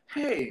say,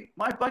 hey,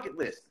 my bucket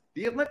list,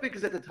 the Olympics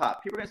is at the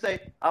top. People are going to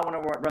say, I want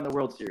to run the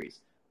World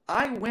Series.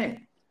 I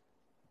win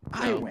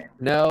I win.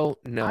 No.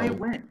 I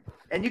win.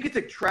 And you get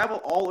to travel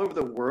all over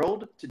the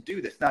world to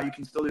do this. Now, you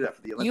can still do that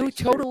for the Olympics.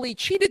 You totally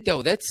cheated,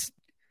 though. That's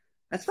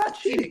not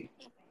cheating.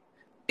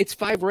 It's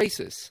 5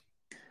 races.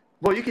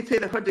 Well, you could say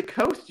the hood to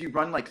coast, you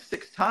run like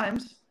 6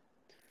 times.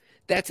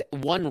 That's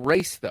 1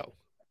 race, though.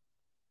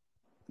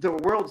 The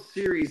World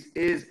Series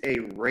is a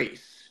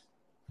race.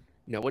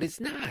 No, it is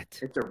not.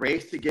 It's a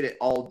race to get it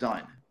all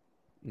done.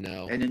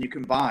 No. And then you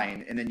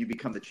combine, and then you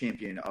become the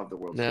champion of the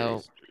World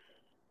Series.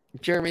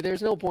 Jeremy,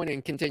 there's no point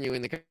in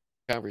continuing the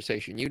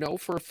conversation. You know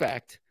for a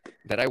fact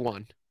that I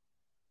won.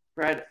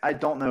 Brad, I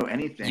don't know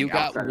anything. You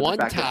got one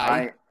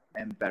tie. I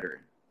am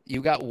better.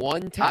 You got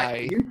 1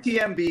 tie.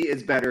 UTMB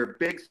is better,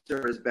 Big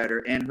Sur is better,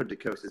 and Hood to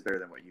Coast is better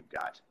than what you've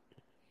got.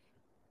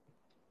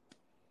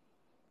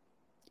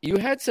 You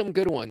had some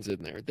good ones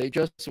in there. They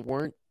just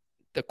weren't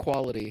the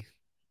quality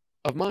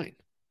of mine.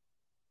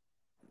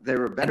 They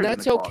were better and than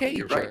that's the quality. okay,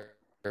 You're right.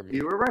 Jeremy.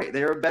 You were right.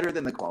 They were better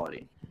than the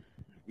quality.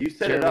 You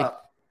set it Jeremy.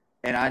 up,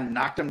 and I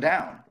knocked them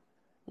down.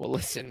 Well,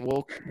 listen,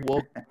 we'll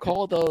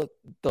call the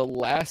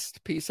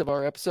last piece of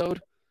our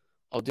episode.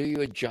 I'll do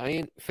you a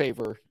giant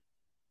favor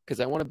because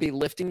I want to be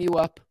lifting you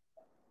up,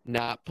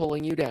 not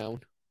pulling you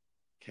down.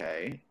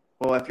 Okay.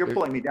 Well, if you're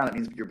pulling me down, it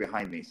means you're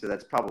behind me. So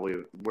that's probably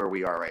where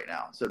we are right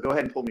now. So go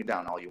ahead and pull me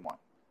down all you want.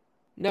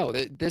 No,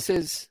 this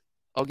is.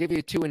 I'll give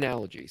you 2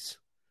 analogies.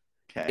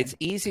 Okay. It's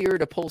easier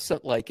to pull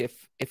something like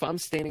if I'm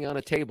standing on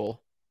a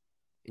table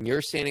and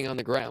you're standing on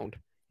the ground,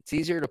 it's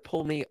easier to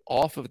pull me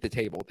off of the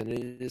table than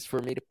it is for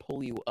me to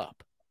pull you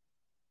up.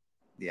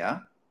 Yeah.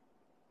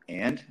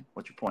 And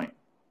what's your point?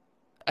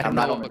 I don't I'm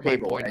know not on what the my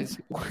table. point is.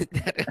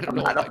 I don't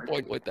know what my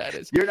point with that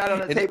is. You're not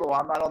on the table.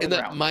 I'm not on the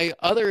ground. My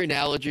other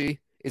analogy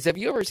is, have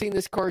you ever seen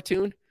this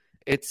cartoon?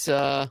 It's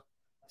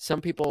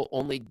some people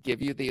only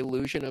give you the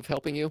illusion of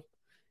helping you.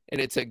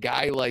 And it's a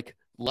guy like,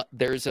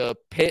 there's a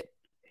pit.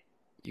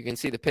 You can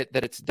see the pit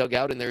that it's dug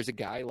out, and there's a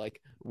guy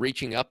like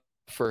reaching up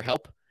for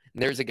help.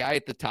 And there's a guy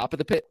at the top of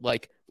the pit,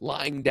 like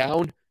lying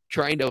down,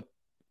 trying to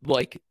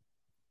like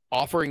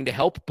offering to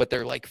help, but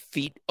they're like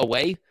feet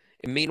away.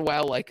 And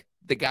meanwhile, like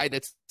the guy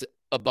that's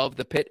above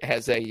the pit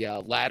has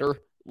a ladder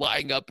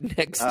lying up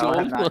next to him.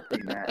 I've not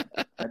seen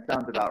that. That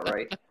sounds about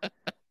right.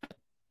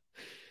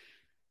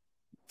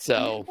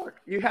 So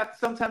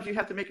sometimes you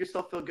have to make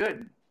yourself feel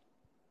good.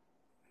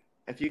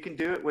 If you can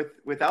do it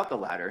without the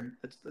ladder,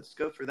 let's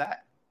go for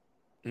that.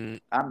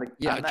 I'm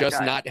just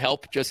guy. not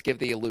help, just give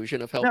the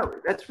illusion of help. No,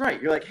 that's right.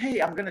 You're like,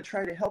 hey, I'm gonna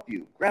try to help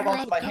you. Grab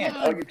onto my hand.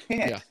 Oh, you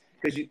can't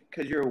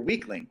because you're a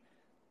weakling.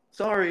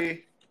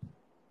 Sorry.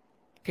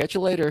 Catch you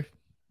later.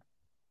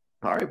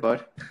 Sorry,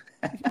 bud.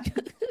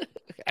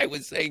 I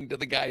was saying to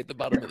the guy at the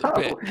bottom of the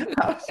pit.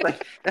 I was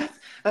like, that's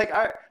like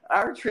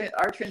our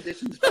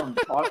transitions from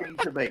talking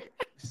to like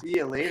see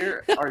you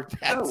later are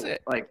so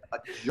like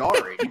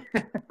jarring.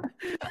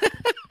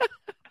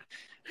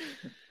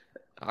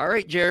 All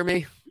right,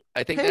 Jeremy.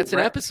 I think that's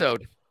Brett, an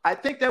episode. I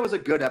think that was a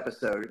good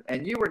episode,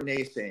 and you were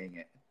naysaying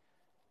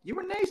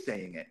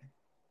it.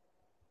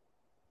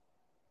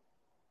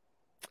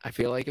 I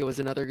feel like it was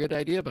another good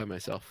idea by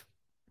myself.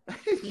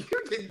 You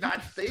did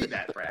not say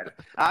that, Brad.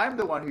 I'm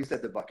the one who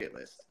said the bucket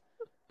list.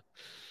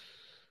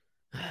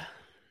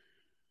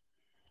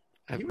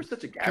 You were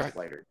such a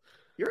gaslighter.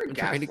 You're a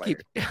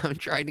gaslighter. I'm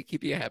trying to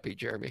keep you happy,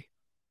 Jeremy.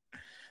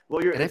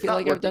 Well, and I feel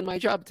like I've done my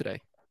job today.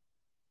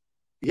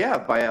 Yeah,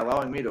 by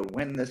allowing me to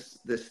win this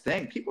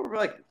thing. People were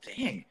like,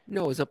 dang.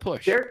 No, it was a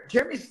push.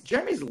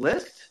 Jeremy's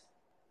list?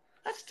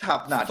 That's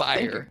top-notch.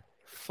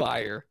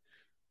 Fire.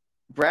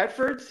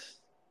 Bradford's?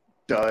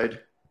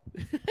 Dud.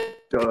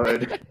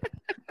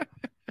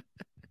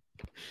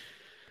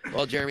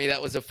 Well, Jeremy,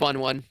 that was a fun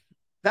one.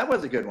 That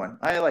was a good one.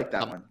 I like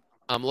that one.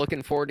 I'm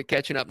looking forward to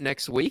catching up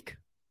next week.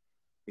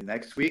 And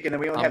then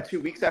we only have 2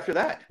 weeks after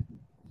that.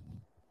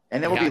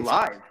 And then we'll be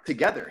live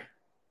together.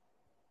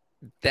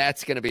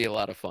 That's going to be a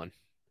lot of fun.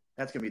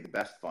 That's going to be the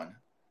best fun.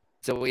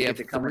 So we have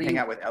to come and hang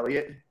out with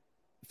Elliot.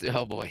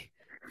 Oh, boy.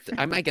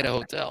 I might get a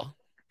hotel.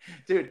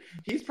 Dude,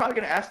 he's probably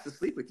going to ask to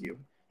sleep with you.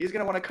 He's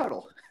going to want to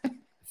cuddle.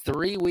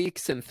 3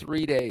 weeks and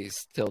 3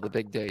 days till the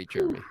big day,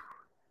 Jeremy.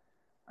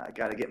 I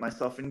got to get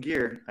myself in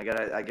gear.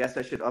 I guess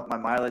I should up my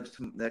mileage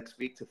next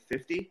week to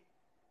 50.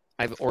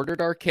 I've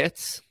ordered our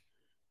kits.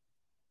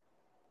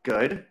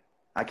 Good.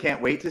 I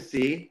can't wait to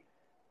see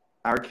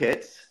our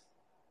kits.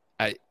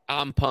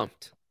 I'm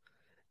pumped.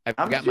 I've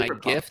got my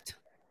pumped. gift.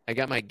 I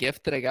got my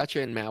gift that I got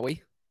you in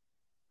Maui.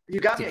 You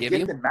got me a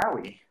gift in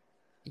Maui.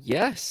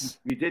 Yes.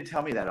 You did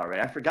tell me that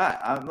already. I forgot.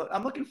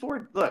 I'm looking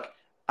forward. Look,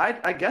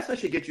 I guess I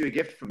should get you a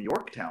gift from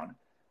Yorktown,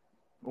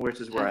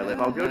 which is where I live.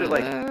 I'll go to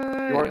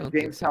like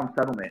Jamestown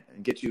Settlement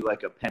and get you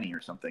like a penny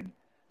or something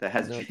that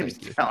has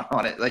Jamestown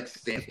on it, like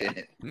stamped in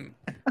it.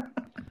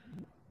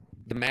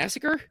 The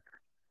massacre?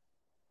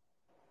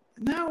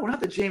 No, not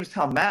the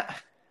Jamestown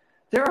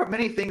There are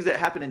many things that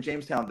happen in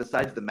Jamestown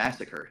besides the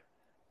massacre.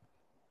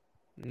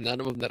 None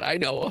of them that I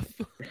know of.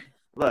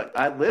 Look,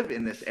 I live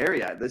in this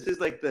area. This is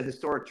like the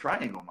historic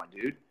triangle, my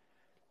dude.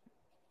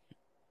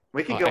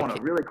 We can go on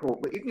a really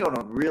cool. You can go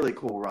on a really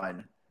cool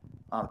run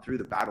through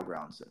the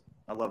battlegrounds.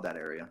 I love that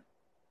area.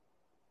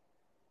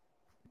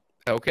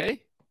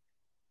 Okay.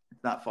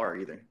 It's not far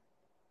either.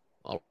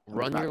 I'll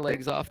run your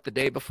legs off the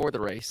day before the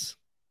race.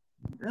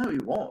 No, you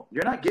won't.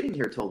 You're not getting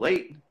here till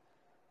late.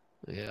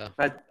 Yeah.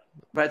 By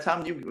the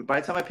time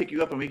I pick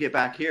you up and we get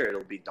back here,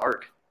 it'll be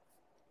dark.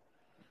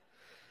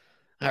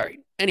 All right.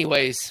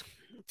 Anyways,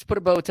 let's put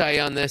a bow tie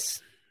on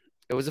this.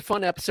 It was a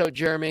fun episode,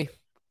 Jeremy.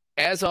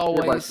 As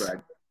always,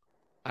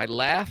 I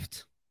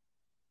laughed,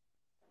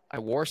 I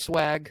wore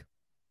swag,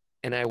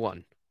 and I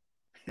won.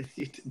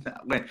 You did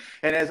not win.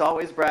 And as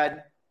always,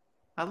 Brad,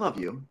 I love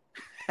you.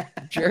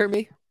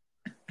 Jeremy,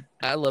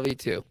 I love you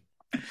too.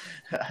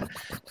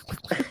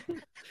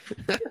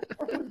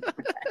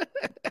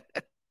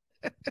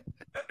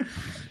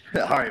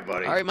 All right,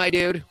 buddy. All right, my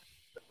dude.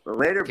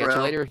 Later, Catch bro.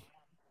 you later.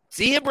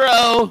 See you,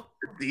 bro.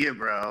 See you,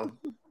 bro.